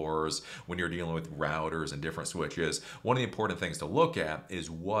multiple floors, when you're dealing with routers and different switches, one of the important things to look at is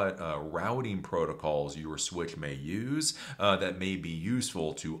what routing protocols your switch may use that may be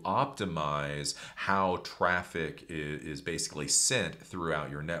useful to optimize how traffic is basically sent throughout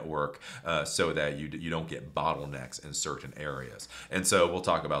your network, so that you don't get bottlenecks in certain areas. And so we'll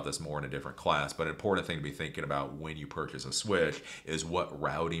talk about this more in a different class, but an important thing to be thinking about when you purchase a switch is what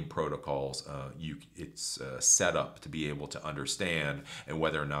routing protocols it's set up to be able to understand, and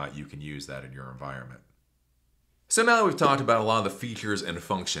whether or not you can use that in your environment. So now that we've talked about a lot of the features and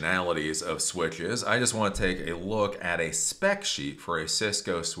functionalities of switches, I just want to take a look at a spec sheet for a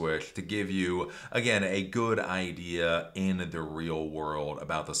Cisco switch to give you, again, a good idea in the real world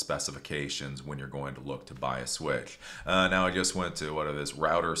about the specifications when you're going to look to buy a switch. Now I just went to,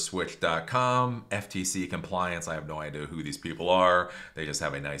 routerswitch.com, FTC compliance. I have no idea who these people are. They just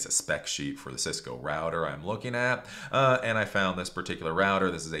have a nice spec sheet for the Cisco router I'm looking at. And I found this particular router.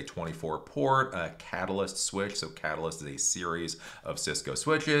 This is a 24-port Catalyst switch. So Catalyst is a series of Cisco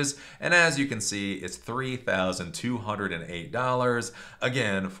switches, and as you can see, it's $3,208,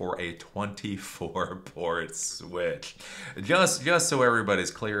 again, for a 24-port switch. Just so everybody's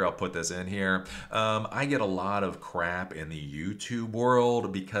clear, I'll put this in here. I get a lot of crap in the YouTube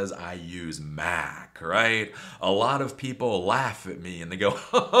world because I use Mac, right? A lot of people laugh at me and they go,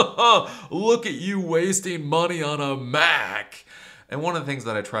 look at you wasting money on a Mac. And one of the things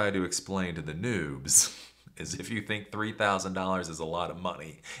that I try to explain to the noobs is if you think $3,000 is a lot of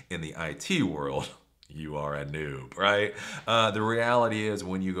money in the IT world, you are a noob, right? The reality is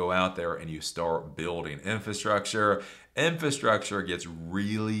when you go out there and you start building infrastructure gets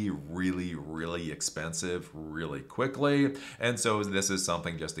really, really, really expensive really quickly. And so this is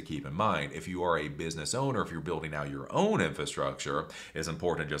something just to keep in mind. If you are a business owner, if you're building out your own infrastructure, it's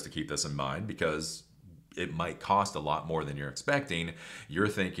important just to keep this in mind, because it might cost a lot more than you're expecting. You're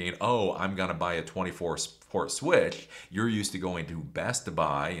thinking, oh, I'm going to buy a 24-port switch. You're used to going to Best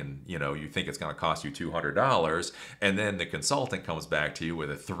Buy and, you think it's going to cost you $200. And then the consultant comes back to you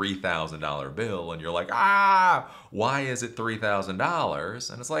with a $3,000 bill. And you're like, why is it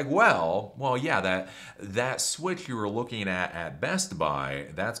 $3,000? And it's like, well, yeah, that switch you were looking at Best Buy,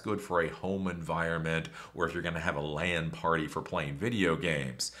 that's good for a home environment, or if you're going to have a LAN party for playing video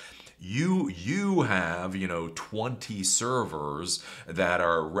games. You have, 20 servers that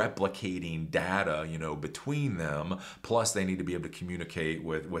are replicating data, between them, plus they need to be able to communicate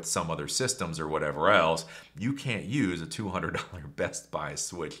with some other systems or whatever else. You can't use a $200 Best Buy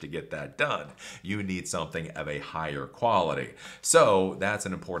switch to get that done. You need something of a higher quality. So that's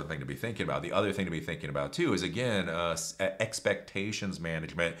an important thing to be thinking about. The other thing to be thinking about too is, again, expectations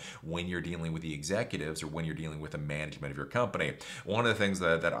management when you're dealing with the executives or when you're dealing with the management of your company. One of the things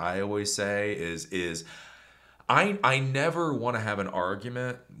that I always say is I never want to have an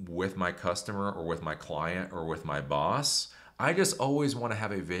argument with my customer or with my client or with my boss. I just always want to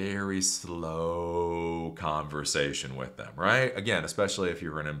have a very slow conversation with them, right? Again, especially if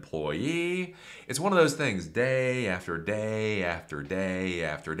you're an employee, it's one of those things, day after day after day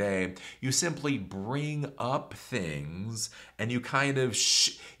after day, you simply bring up things and you kind of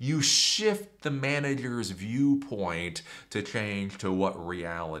you shift the manager's viewpoint to change to what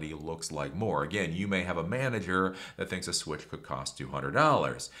reality looks like more. Again, you may have a manager that thinks a switch could cost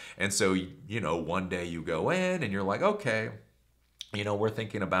 $200. And so, one day you go in and you're like, okay, we're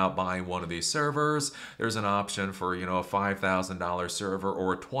thinking about buying one of these servers. There's an option for, a $5,000 server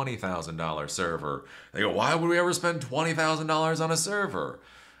or a $20,000 server. They go, why would we ever spend $20,000 on a server?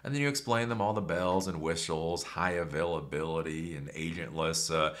 And then you explain them all the bells and whistles, high availability and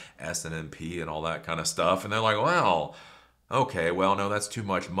agentless SNMP and all that kind of stuff. And they're like, well, okay, well, no, that's too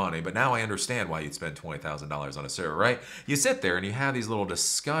much money, but now I understand why you'd spend $20,000 on a server, right? You sit there and you have these little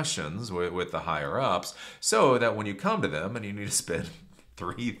discussions with the higher ups so that when you come to them and you need to spend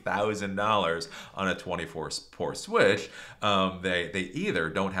 $3,000 on a 24-port switch, they either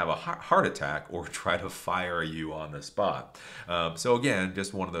don't have a heart attack or try to fire you on the spot. So again,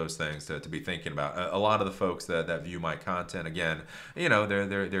 just one of those things to be thinking about. A lot of the folks that view my content, again,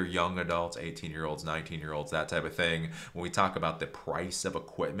 they're young adults, 18-year-olds, 19-year-olds, that type of thing. When we talk about the price of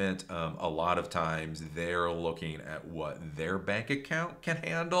equipment, a lot of times they're looking at what their bank account can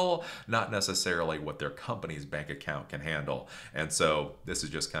handle, not necessarily what their company's bank account can handle. And so this is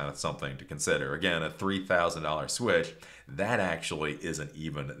just kind of something to consider. Again, a $3,000 switch, that actually isn't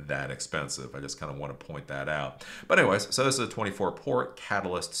even that expensive. I just kind of want to point that out. But anyways, so this is a 24-port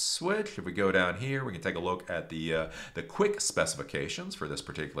Catalyst switch. If we go down here, we can take a look at the quick specifications for this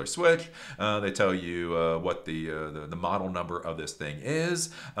particular switch. They tell you what the model number of this thing is.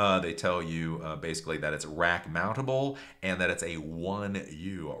 They tell you basically that it's rack mountable and that it's a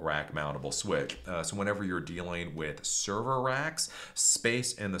 1U rack mountable switch. So whenever you're dealing with server racks,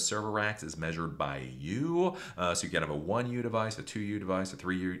 space in the server racks is measured by U. So you can have a 1U device, a 2U device, a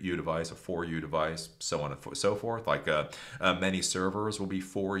 3U device, a 4U device, so on and so forth. Like many servers will be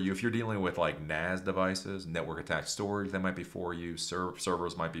 4U. If you're dealing with like NAS devices, network attached storage, that might be 4U.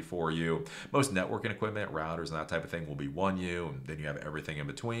 Servers might be 4U. Most networking equipment, routers and that type of thing will be 1U, and then you have everything in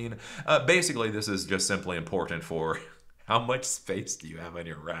between. Basically, this is just simply important for how much space do you have in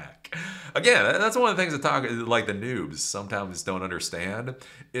your rack? Again, that's one of the things that like the noobs sometimes don't understand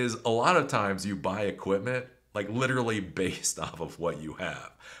is a lot of times you buy equipment like literally based off of what you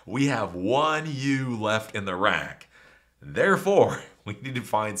have. We have 1U left in the rack. Therefore, we need to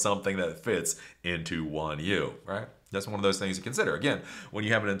find something that fits into 1U, right? That's one of those things to consider. Again, when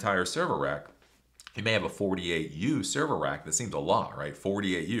you have an entire server rack, you may have a 48U server rack. That seems a lot, right?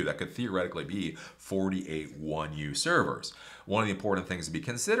 48U, that could theoretically be 48 1U servers. One of the important things to be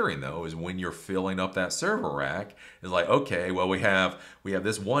considering, though, is when you're filling up that server rack, is like, okay, well, we have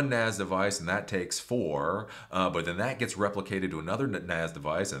this one NAS device, and that takes 4, but then that gets replicated to another NAS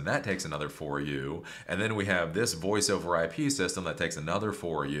device, and that takes another 4U, and then we have this voice over IP system that takes another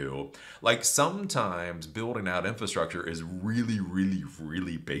 4U. Like, sometimes building out infrastructure is really, really,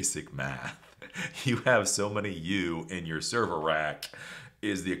 really basic math. You have so many U in your server rack.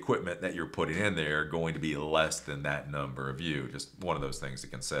 Is the equipment that you're putting in there going to be less than that number of U? Just one of those things to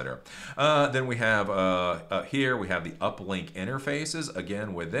consider. Then we have here we have the uplink interfaces.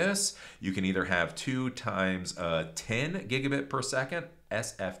 Again, with this, you can either have 2 times 10 gigabit per second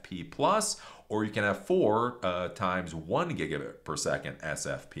SFP plus, or you can have 4 times 1 gigabit per second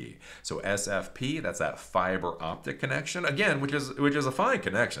SFP. So SFP, that's that fiber optic connection, again, which is a fine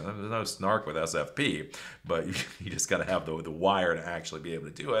connection. There's no snark with SFP, but you just got to have the wire to actually be able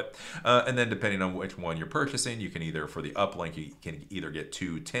to do it. And then depending on which one you're purchasing, you can either, for the uplink, you can either get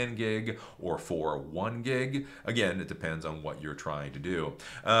 2 10 gig or 4 1 gig. Again, it depends on what you're trying to do.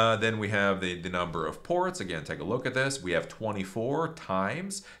 Then we have the number of ports. Again, take a look at this. We have 24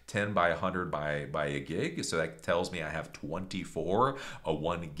 times 10 by 100 by a gig. So that tells me I have 24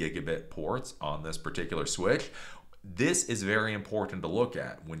 1 gigabit ports on this particular switch. This is very important to look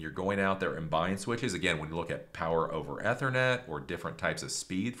at when you're going out there and buying switches. Again, when you look at power over Ethernet or different types of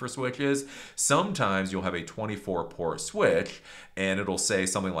speed for switches, sometimes you'll have a 24 port switch and it'll say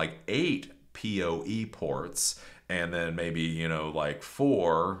something like 8 PoE ports, and then maybe, you know, like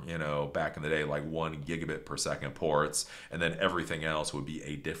 4, you know, back in the day, like 1 gigabit per second ports, and then everything else would be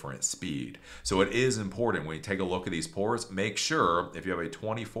a different speed. So it is important when you take a look at these ports, make sure if you have a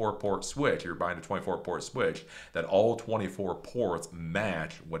 24 port switch, you're buying a 24 port switch, that all 24 ports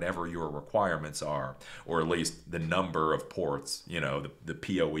match whatever your requirements are, or at least the number of ports, you know, the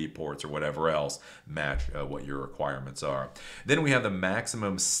PoE ports or whatever else match what your requirements are. Then we have the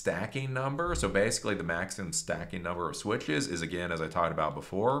maximum stacking number. So basically the maximum stacking number of switches is, again, as I talked about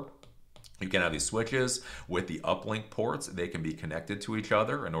before, you can have these switches with the uplink ports. They can be connected to each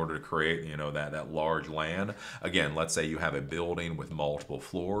other in order to create, you know, that large LAN. Again, let's say you have a building with multiple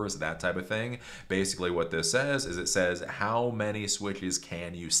floors, that type of thing. Basically what this says is it says how many switches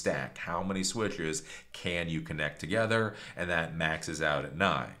can you stack? How many switches can you connect together? And that maxes out at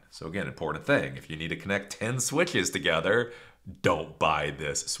 9. So again, important thing, if you need to connect 10 switches together, don't buy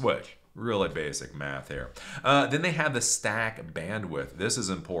this switch. Really basic math here. Then they have the stack bandwidth. This is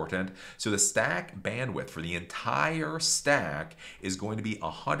important. So the stack bandwidth for the entire stack is going to be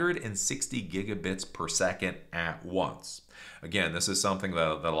 160 gigabits per second at once. Again, this is something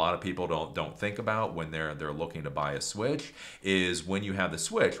that a lot of people don't think about when they're looking to buy a switch. Is when you have the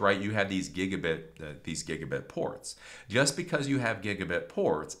switch, right? You have these gigabit ports. Just because you have gigabit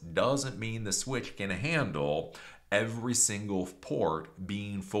ports doesn't mean the switch can handle every single port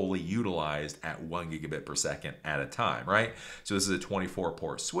being fully utilized at 1 gigabit per second at a time, right? So this is a 24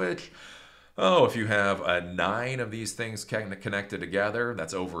 port switch. Oh, if you have 9 of these things connected together,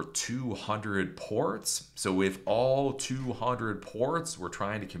 that's over 200 ports. So with all 200 ports, we're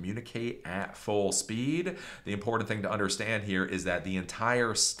trying to communicate at full speed. The important thing to understand here is that the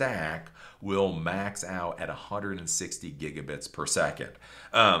entire stack will max out at 160 gigabits per second.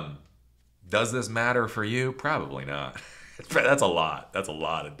 Does this matter for you? Probably not. That's a lot. That's a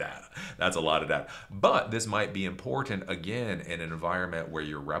lot of data. That's a lot of data. But this might be important, again, in an environment where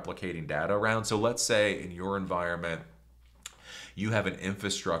you're replicating data around. So let's say in your environment, you have an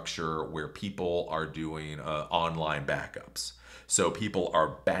infrastructure where people are doing online backups. So people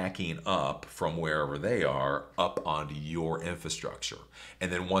are backing up from wherever they are up onto your infrastructure. And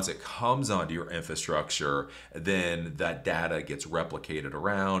then once it comes onto your infrastructure, then that data gets replicated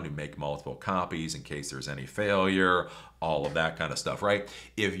around. You make multiple copies in case there's any failure, all of that kind of stuff, right?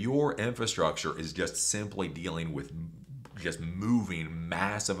 If your infrastructure is just simply dealing with just moving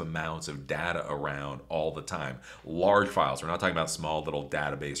massive amounts of data around all the time. Large files. We're not talking about small little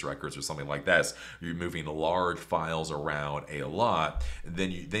database records or something like this. You're moving large files around a lot.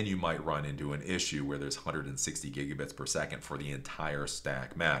 Then you might run into an issue where there's 160 gigabits per second for the entire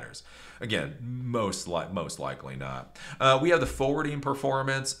stack matters. Again, most likely not. We have the forwarding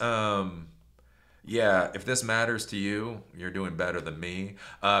performance. Yeah, if this matters to you, you're doing better than me.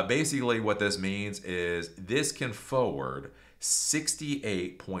 Basically, what this means is this can forward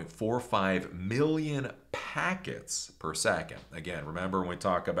 68.45 million packets per second. Again, remember when we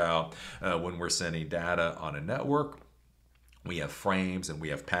talk about when we're sending data on a network, we have frames and we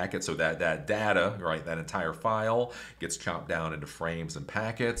have packets. So that data, right, that entire file gets chopped down into frames and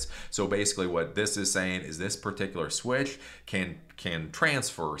packets. So basically what this is saying is this particular switch can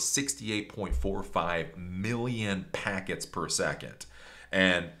transfer 68.45 million packets per second.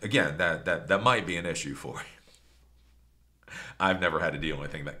 And again, that might be an issue for you. I've never had to deal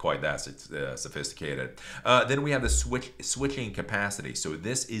with anything quite that sophisticated. Then we have the switching capacity. So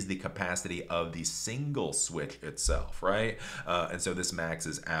this is the capacity of the single switch itself, right? And so this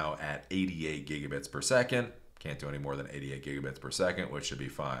maxes out at 88 gigabits per second. Can't do any more than 88 gigabits per second, which should be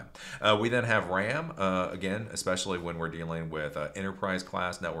fine. We then have RAM, again, especially when we're dealing with enterprise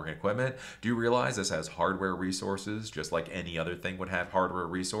class networking equipment. Do you realize this has hardware resources, just like any other thing would have hardware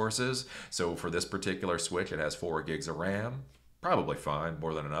resources? So for this particular switch, it has 4 gigs of RAM. probably fine,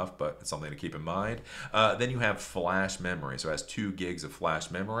 more than enough, but it's something to keep in mind. Then you have flash memory. So it has 2 gigs of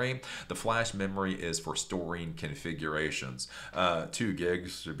flash memory. The flash memory is for storing configurations. 2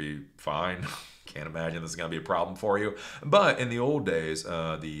 gigs should be fine. Can't imagine this is going to be a problem for you. But in the old days,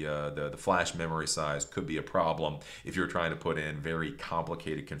 the flash memory size could be a problem if you're trying to put in very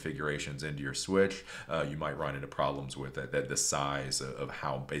complicated configurations into your switch. You might run into problems with it, the size of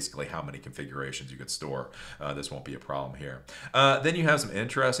basically how many configurations you could store. This won't be a problem here. Then you have some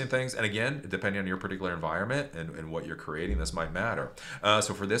interesting things, and again, depending on your particular environment and what you're creating, this might matter.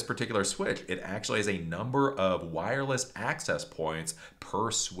 So for this particular switch, it actually has a number of wireless access points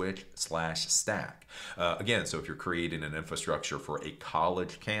per switch/stack. Again, so if you're creating an infrastructure for a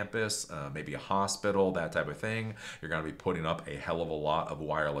college campus, maybe a hospital, that type of thing, you're going to be putting up a hell of a lot of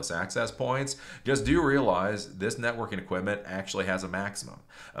wireless access points. Just do realize this networking equipment actually has a maximum.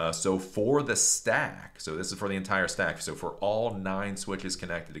 So for the stack, so this is for the entire stack, so for all 9 switches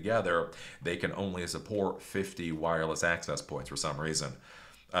connected together, they can only support 50 wireless access points for some reason.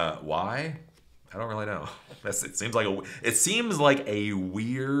 Why? I don't really know. It seems like a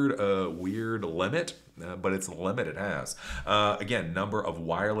weird limit, but it's the limit it has. Again, number of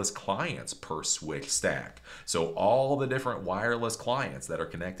wireless clients per switch stack. So all the different wireless clients that are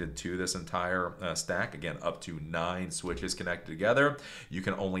connected to this entire stack, again, up to 9 switches connected together, you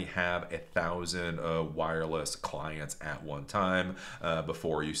can only have 1,000 wireless clients at one time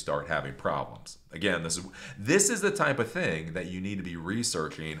before you start having problems. Again, this is the type of thing that you need to be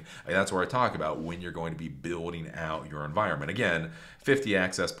researching. That's where I talk about when you're going to be building out your environment. Again, 50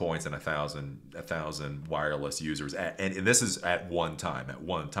 access points and 1,000 wireless users, and this is at one time.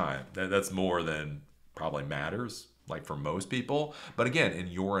 That's more than probably matters, like for most people. But again, in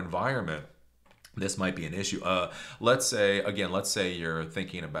your environment, this might be an issue. Let's say you're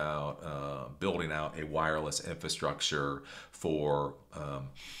thinking about building out a wireless infrastructure for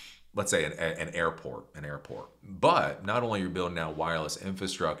let's say an airport. But not only are you building out wireless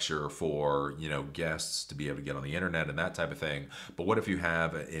infrastructure for, guests to be able to get on the internet and that type of thing, but what if you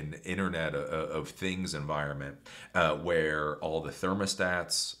have an Internet of Things environment where all the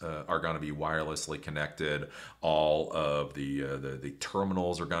thermostats are going to be wirelessly connected, all of the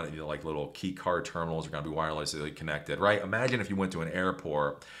terminals are going to be like little key card terminals are going to be wirelessly connected, right? Imagine if you went to an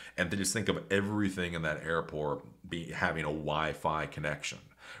airport and then just think of everything in that airport having a Wi-Fi connection.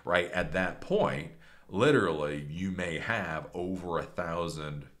 Right at that point, literally, you may have over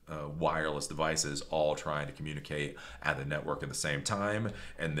 1,000 wireless devices all trying to communicate at the network at the same time,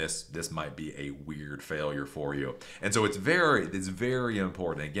 and this might be a weird failure for you. And so it's very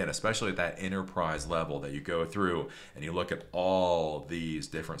important, again, especially at that enterprise level, that you go through and you look at all these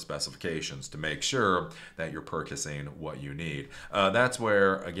different specifications to make sure that you're purchasing what you need. That's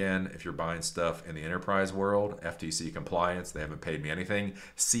where, again, if you're buying stuff in the enterprise world, FTC compliance, they haven't paid me anything.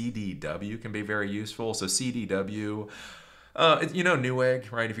 CDW can be very useful. So CDW,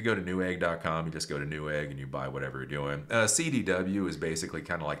 Newegg, right? If you go to newegg.com, you just go to Newegg and you buy whatever you're doing. CDW is basically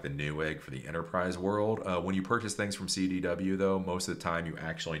kind of like the Newegg for the enterprise world. When you purchase things from CDW, though, most of the time you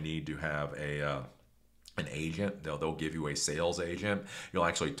actually need to have an agent. They'll give you a sales agent. You'll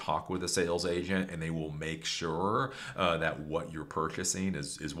actually talk with a sales agent, and they will make sure that what you're purchasing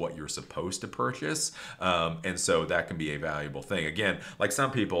is what you're supposed to purchase. And so that can be a valuable thing. Again, like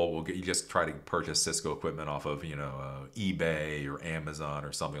some people you just try to purchase Cisco equipment off of eBay or Amazon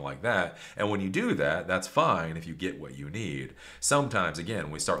or something like that. And when you do that, that's fine if you get what you need. Sometimes, again,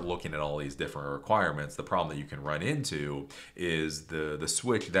 when we start looking at all these different requirements, the problem that you can run into is the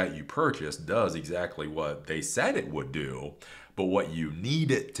switch that you purchase does exactly what they said it would do, but what you need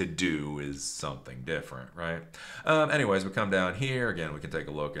it to do is something different, right? Anyways, we come down here. Again, we can take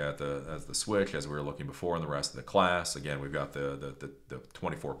a look at the switch as we were looking before in the rest of the class. Again, we've got the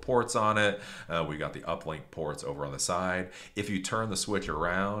 24 ports on it. We got the Uplink ports over on the side. If you turn the switch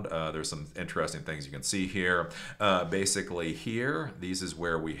around, there's some interesting things you can see here. Basically here, these is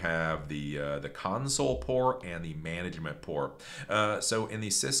where we have the console port and the management port. So in the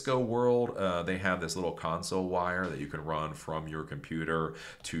Cisco world, they have this little console wire that you can run from your computer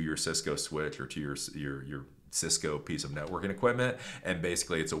to your Cisco switch or to your Cisco piece of networking equipment, and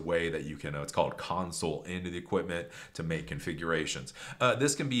basically it's a way that you can, it's called console into the equipment to make configurations.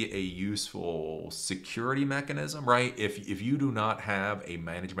 This can be a useful security mechanism, right? If you do not have a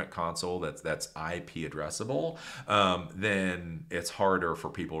management console that's IP addressable, then it's harder for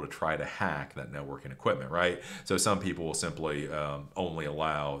people to try to hack that networking equipment, right? So some people will simply only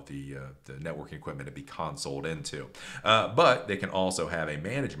allow the networking equipment to be consoled into. But they can also have a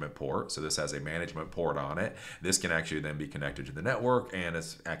management port, so this has a management port on it, This can actually then be connected to the network, and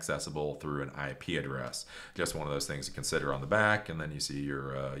it's accessible through an IP address. Just one of those things to consider on the back, and then you see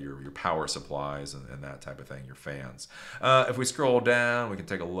your power supplies and that type of thing, your fans. If we scroll down, we can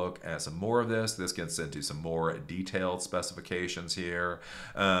take a look at some more of this. This gets into some more detailed specifications here.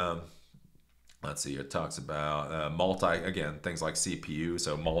 Let's see, it talks about again, things like CPU,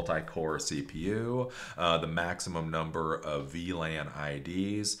 so multi-core CPU, the maximum number of vLAN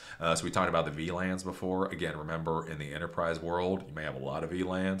IDs. So we talked about the vLANs before. Again, remember in the enterprise world, you may have a lot of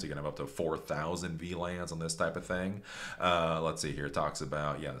vLANs. You can have up to 4,000 vLANs on this type of thing. Let's see here, it talks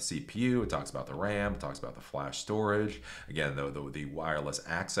about, the CPU, it talks about the RAM, it talks about the flash storage. Again, the wireless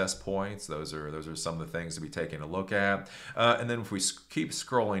access points, those are some of the things to be taking a look at. And then if we keep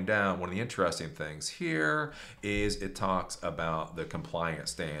scrolling down, one of the interesting things here is it talks about the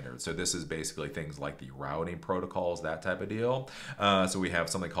compliance standards. So this is basically things like the routing protocols, that type of deal. So we have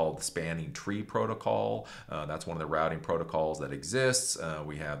something called the spanning tree protocol. That's one of the routing protocols that exists.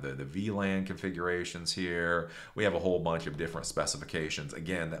 We have the vLAN configurations here. We have a whole bunch of different specifications,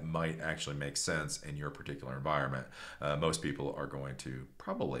 again, that might actually make sense in your particular environment. Most people are going to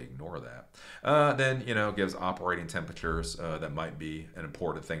probably ignore that. Then, gives operating temperatures. That might be an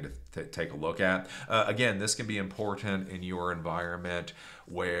important thing to take a look at. Again, this can be important in your environment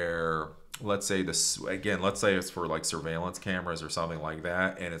where, let's say it's for like surveillance cameras or something like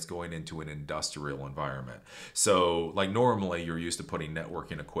that, and it's going into an industrial environment. So like normally you're used to putting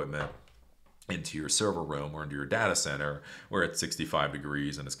networking equipment into your server room or into your data center where it's 65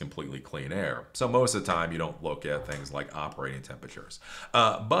 degrees and it's completely clean air. So most of the time you don't look at things like operating temperatures.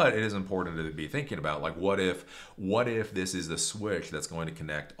 But it is important to be thinking about, like, what if this is the switch that's going to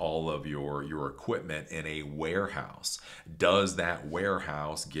connect all of your equipment in a warehouse? Does that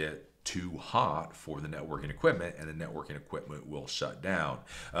warehouse get too hot for the networking equipment, and the networking equipment will shut down?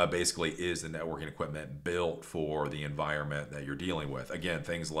 Basically, is the networking equipment built for the environment that you're dealing with? Again,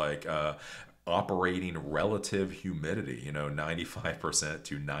 things like operating relative humidity, 95%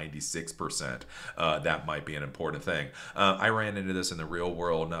 to 96%. That might be an important thing. I ran into this in the real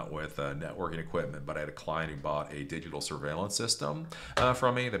world, not with networking equipment, but I had a client who bought a digital surveillance system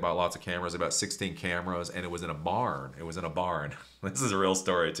from me. They bought lots of cameras, about 16 cameras, and it was in a barn. This is a real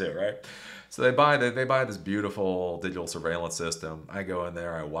story too, right? So they buy this beautiful digital surveillance system. I go in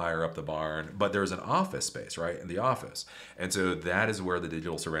there, I wire up the barn, but there's an office space, right, in the office. And so that is where the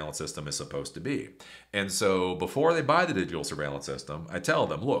digital surveillance system is supposed to be. And so before they buy the digital surveillance system, I tell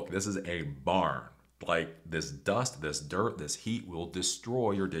them, look, this is a barn. Like, this dust, this dirt, this heat will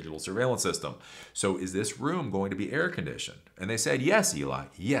destroy your digital surveillance system. So is this room going to be air conditioned? And they said, yes, Eli.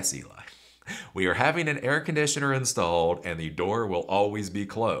 Yes, Eli. We are having an air conditioner installed and the door will always be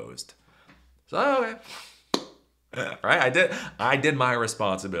closed. So, okay. Right? I did my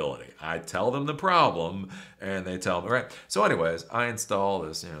responsibility. I tell them the problem and they tell me, right? So anyways, I install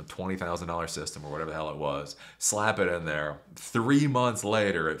this, $20,000 system or whatever the hell it was, slap it in there. 3 months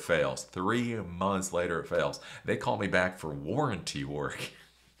later, it fails. 3 months later, it fails. They call me back for warranty work.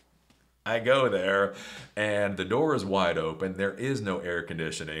 I go there and the door is wide open. There is no air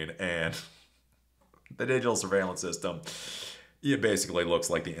conditioning, and the digital surveillance system, it basically looks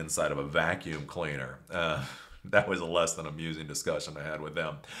like the inside of a vacuum cleaner. That was a less than amusing discussion I had with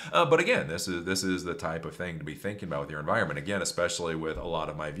them. But again, this is the type of thing to be thinking about with your environment. Again, especially with a lot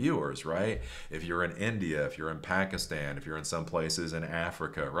of my viewers, right? If you're in India, if you're in Pakistan, if you're in some places in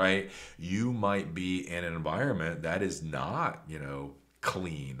Africa, right? You might be in an environment that is not,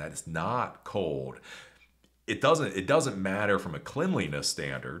 clean, that is not cold. It doesn't matter from a cleanliness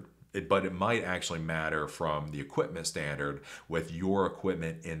standard. But it might actually matter from the equipment standard with your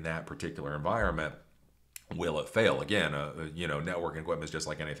equipment in that particular environment. Will it fail? Again, networking equipment is just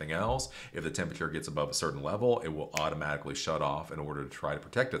like anything else. If the temperature gets above a certain level, it will automatically shut off in order to try to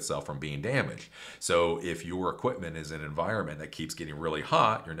protect itself from being damaged. So if your equipment is in an environment that keeps getting really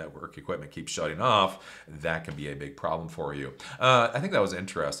hot, your network equipment keeps shutting off, that can be a big problem for you. I think that was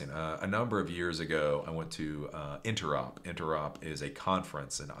interesting. A number of years ago, I went to Interop. Interop is a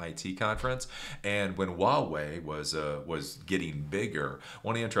conference, an IT conference, and when Huawei was getting bigger,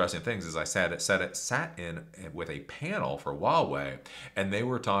 one of the interesting things is I sat in with a panel for Huawei, and they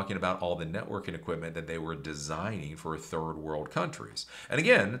were talking about all the networking equipment that they were designing for third world countries. And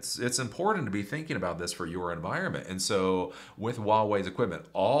again, it's important to be thinking about this for your environment. And so with Huawei's equipment,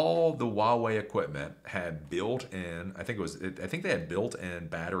 all the Huawei equipment had built-in, I think they had built-in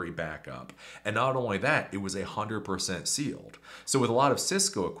battery backup. And not only that, it was 100% sealed. So with a lot of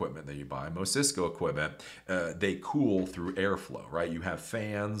Cisco equipment that you buy, most Cisco equipment, they cool through airflow, right? You have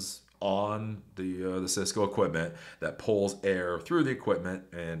fans on the Cisco equipment that pulls air through the equipment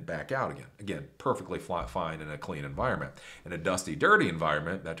and back out again. Again, perfectly fine in a clean environment. In a dusty, dirty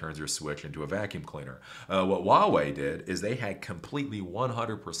environment, that turns your switch into a vacuum cleaner. What Huawei did is they had completely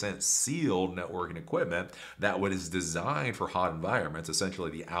 100% sealed networking equipment that was designed for hot environments. Essentially,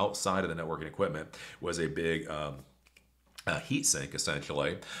 the outside of the networking equipment was a big heat sink,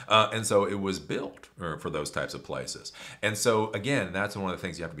 essentially. And so it was built for those types of places. And so again, that's one of the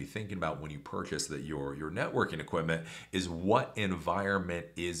things you have to be thinking about when you purchase your networking equipment is what environment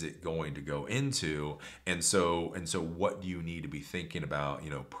is it going to go into? And so what do you need to be thinking about,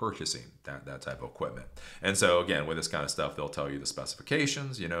 purchasing that type of equipment? And so again, with this kind of stuff, they'll tell you the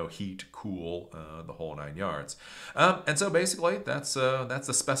specifications, heat, cool, the whole 9 yards. And so basically that's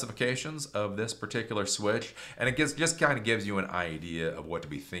the specifications of this particular switch. And it just kind of gives you an idea of what to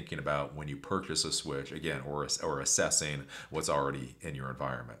be thinking about when you purchase a switch, again, or assessing what's already in your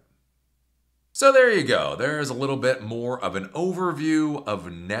environment. So there you go. There's a little bit more of an overview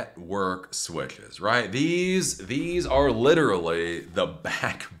of network switches, right? These are literally the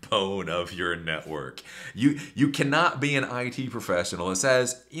backbone of your network. You cannot be an IT professional that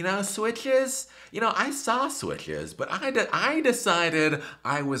says, switches, I saw switches, but I decided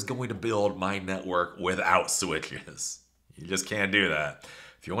I was going to build my network without switches. You just can't do that.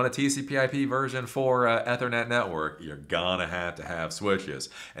 If you want a TCP/IP version 4 Ethernet network, you're gonna have to have switches.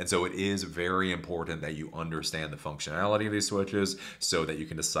 And so it is very important that you understand the functionality of these switches so that you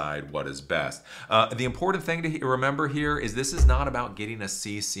can decide what is best. The important thing to remember here is this is not about getting a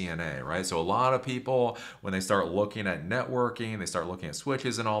CCNA, right? So a lot of people, when they start looking at networking, they start looking at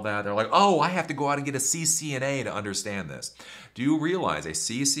switches and all that, they're like, oh, I have to go out and get a CCNA to understand this. Do you realize a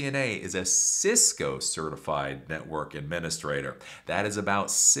CCNA is a Cisco certified network administrator? That is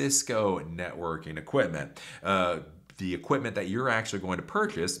about Cisco networking equipment. The equipment that you're actually going to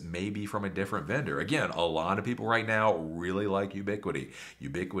purchase may be from a different vendor. Again, a lot of people right now really like Ubiquiti.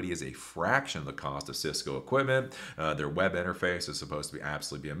 Ubiquiti is a fraction of the cost of Cisco equipment. Their web interface is supposed to be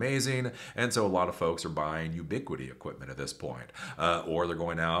absolutely amazing. And so a lot of folks are buying Ubiquiti equipment at this point. Or they're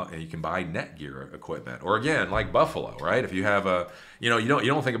going out and you can buy Netgear equipment. Or again, like Buffalo, right? If you have a, you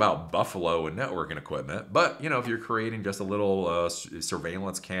don't think about Buffalo and networking equipment, but if you're creating just a little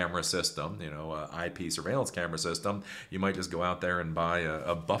surveillance camera system, IP surveillance camera system, you might just go out there and buy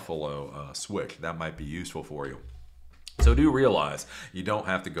a Buffalo switch. That might be useful for you. So do realize you don't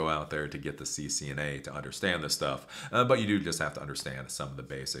have to go out there to get the CCNA to understand this stuff, but you do just have to understand some of the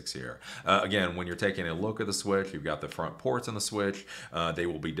basics here. Again, when you're taking a look at the switch, you've got the front ports on the switch. They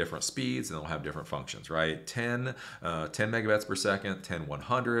will be different speeds and they'll have different functions, right? 10 megabits per second,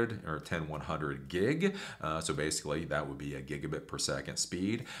 10/100 or 10/100 gig. So basically that would be a gigabit per second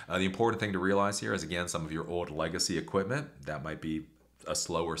speed. The important thing to realize here is, again, some of your old legacy equipment, that might be a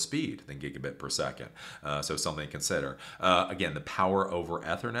slower speed than gigabit per second. So something to consider. Again, the power over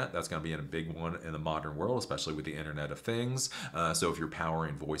Ethernet, that's going to be a big one in the modern world, especially with the Internet of Things. So if you're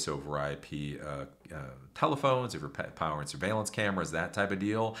powering voice over IP telephones, if you're powering surveillance cameras, that type of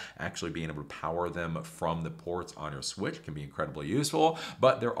deal, actually being able to power them from the ports on your switch can be incredibly useful.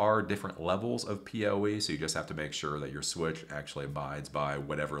 But there are different levels of PoE, so you just have to make sure that your switch actually abides by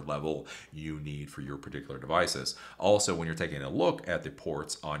whatever level you need for your particular devices. Also, when you're taking a look at the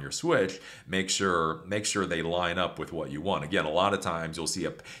ports on your switch, make sure they line up with what you want. Again, a lot of times you'll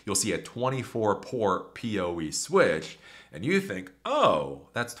see a 24 port PoE switch and you think, oh,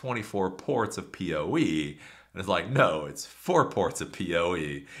 that's 24 ports of PoE. And it's like, no, it's 4 ports of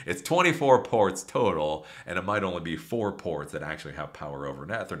PoE. It's 24 ports total, and it might only be 4 ports that actually have power over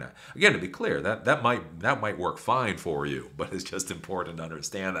Ethernet. Again, to be clear, that might work fine for you, but it's just important to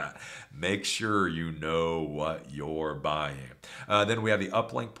understand that. Make sure you know what you're buying. Then we have the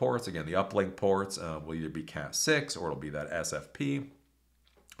uplink ports. Again, the uplink ports will either be Cat6 or it'll be that SFP.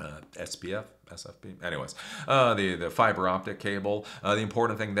 SPF, SFP, anyways, the fiber optic cable. The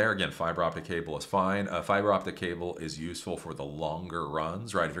important thing there, again, fiber optic cable is fine. Fiber optic cable is useful for the longer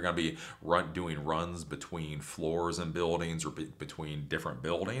runs, right? If you're going to be doing runs between floors and buildings or between different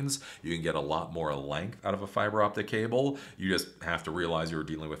buildings, you can get a lot more length out of a fiber optic cable. You just have to realize you're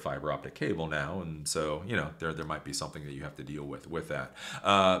dealing with fiber optic cable now, and so there might be something that you have to deal with that.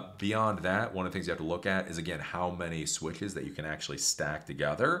 Beyond that, one of the things you have to look at is, again, how many switches that you can actually stack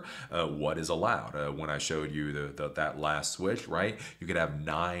together. What is allowed. When I showed you that last switch, right, you could have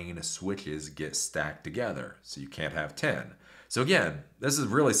 9 switches get stacked together, so you can't have 10. So again, this is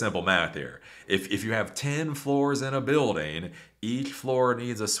really simple math here. If you have 10 floors in a building, each floor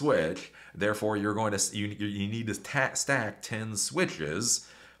needs a switch, therefore you need to stack 10 switches.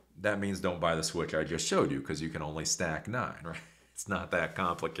 That means don't buy the switch I just showed you, because you can only stack 9, right? It's not that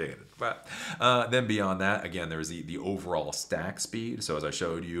complicated. But then beyond that, again, there's the overall stack speed. So as I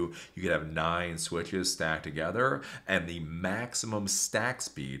showed you, you could have 9 switches stacked together, and the maximum stack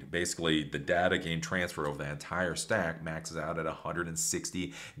speed, basically the data gain transfer over the entire stack, maxes out at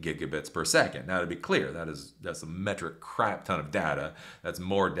 160 gigabits per second. Now, to be clear, that's a metric crap ton of data. That's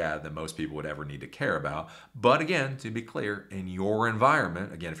more data than most people would ever need to care about. But again, to be clear, in your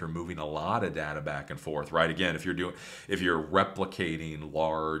environment, again, if you're moving a lot of data back and forth, right? Again, if you're replicating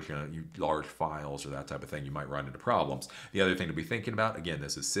large files or that type of thing, you might run into problems. The other thing to be thinking about, again,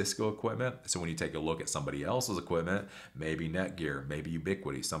 this is Cisco equipment. So when you take a look at somebody else's equipment, maybe Netgear, maybe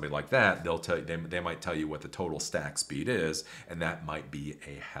Ubiquiti, somebody like that, they might tell you what the total stack speed is, and that might be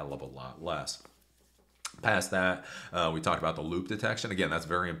a hell of a lot less. Past that, we talked about the loop detection. Again, that's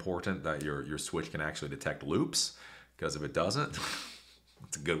very important that your switch can actually detect loops, because if it doesn't,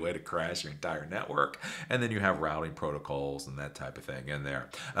 it's a good way to crash your entire network. And then you have routing protocols and that type of thing in there.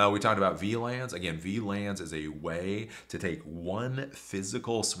 We talked about vLANs. Again, vLANs is a way to take one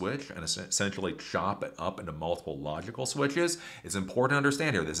physical switch and essentially chop it up into multiple logical switches. It's important to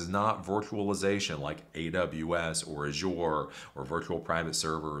understand here, this is not virtualization like AWS or Azure or virtual private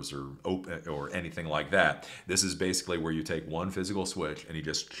servers or anything like that. This is basically where you take one physical switch and you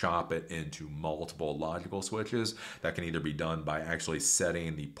just chop it into multiple logical switches. That can either be done by actually setting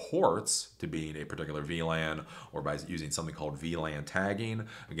the ports to being a particular VLAN or by using something called VLAN tagging.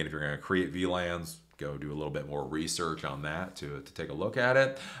 Again, if you're going to create VLANs, go do a little bit more research on that to take a look at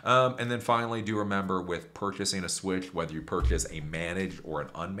it. And then finally, do remember with purchasing a switch, whether you purchase a managed or an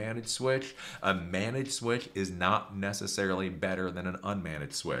unmanaged switch, a managed switch is not necessarily better than an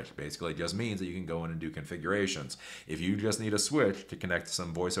unmanaged switch. Basically, it just means that you can go in and do configurations. If you just need a switch to connect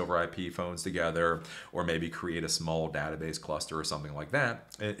some voice over IP phones together, or maybe create a small database cluster or something like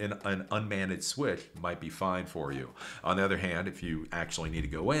that, an unmanaged switch might be fine for you. On the other hand, if you actually need to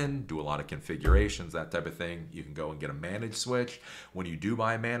go in, do a lot of configurations, that type of thing, you can go and get a managed switch. When you do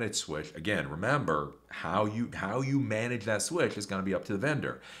buy a managed switch, again, remember how you manage that switch is going to be up to the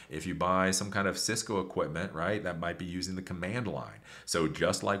vendor. If you buy some kind of Cisco equipment, right, that might be using the command line. So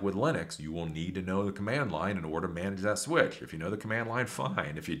just like with Linux, you will need to know the command line in order to manage that switch. If you know the command line,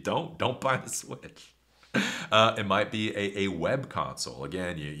 fine. If you don't buy the switch. It might be a web console.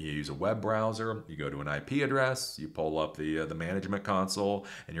 Again, you use a web browser, you go to an IP address, you pull up the management console,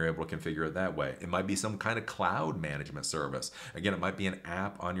 and you're able to configure it that way. It might be some kind of cloud management service. Again, it might be an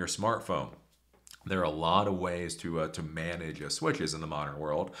app on your smartphone. There are a lot of ways to manage switches in the modern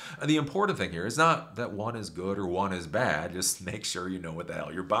world. And the important thing here is not that one is good or one is bad. Just make sure you know what the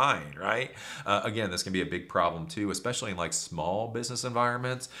hell you're buying, right? Again, this can be a big problem too, especially in like small business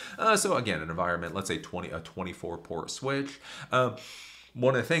environments. So again, an environment, let's say a 24-port switch.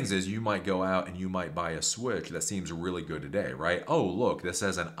 One of the things is you might go out and you might buy a switch that seems really good today, right? Oh, look, this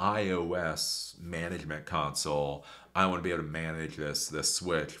has an iOS management console. I want to be able to manage this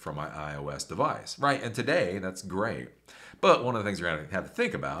switch from my iOS device, right? And today, that's great. But one of the things you're going to have to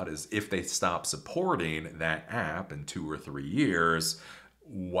think about is if they stop supporting that app in 2 or 3 years,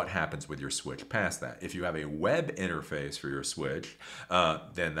 what happens with your switch past that? If you have a web interface for your switch,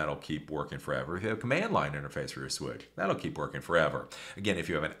 then that'll keep working forever. If you have a command line interface for your switch, that'll keep working forever. Again, if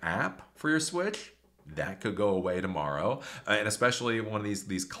you have an app for your switch, that could go away tomorrow, and especially one of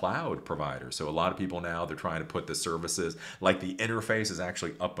these cloud providers. So a lot of people now, they're trying to put the services, like the interface is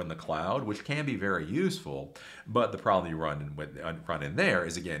actually up in the cloud, which can be very useful. But the problem you run in there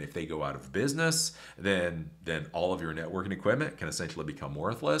is, again, if they go out of business, then all of your networking equipment can essentially become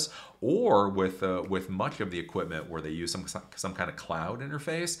worthless. Or with much of the equipment where they use some kind of cloud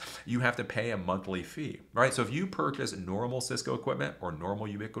interface, you have to pay a monthly fee, right? So if you purchase normal Cisco equipment or normal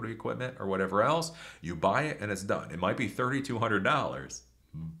Ubiquiti equipment or whatever else, you buy it and it's done. It might be $3,200,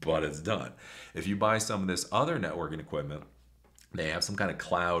 but it's done. If you buy some of this other networking equipment, they have some kind of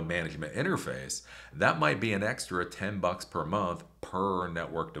cloud management interface, that might be an extra $10 per month per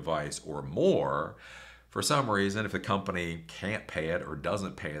network device or more. For some reason, if the company can't pay it or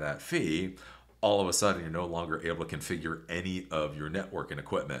doesn't pay that fee, all of a sudden you're no longer able to configure any of your networking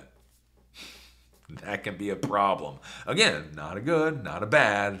equipment. That can be a problem. Again, not a good, not a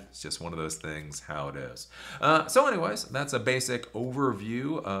bad. It's just one of those things, how it is. So anyways, that's a basic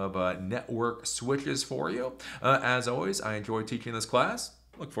overview of network switches for you. As always, I enjoyed teaching this class.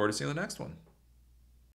 Look forward to seeing the next one.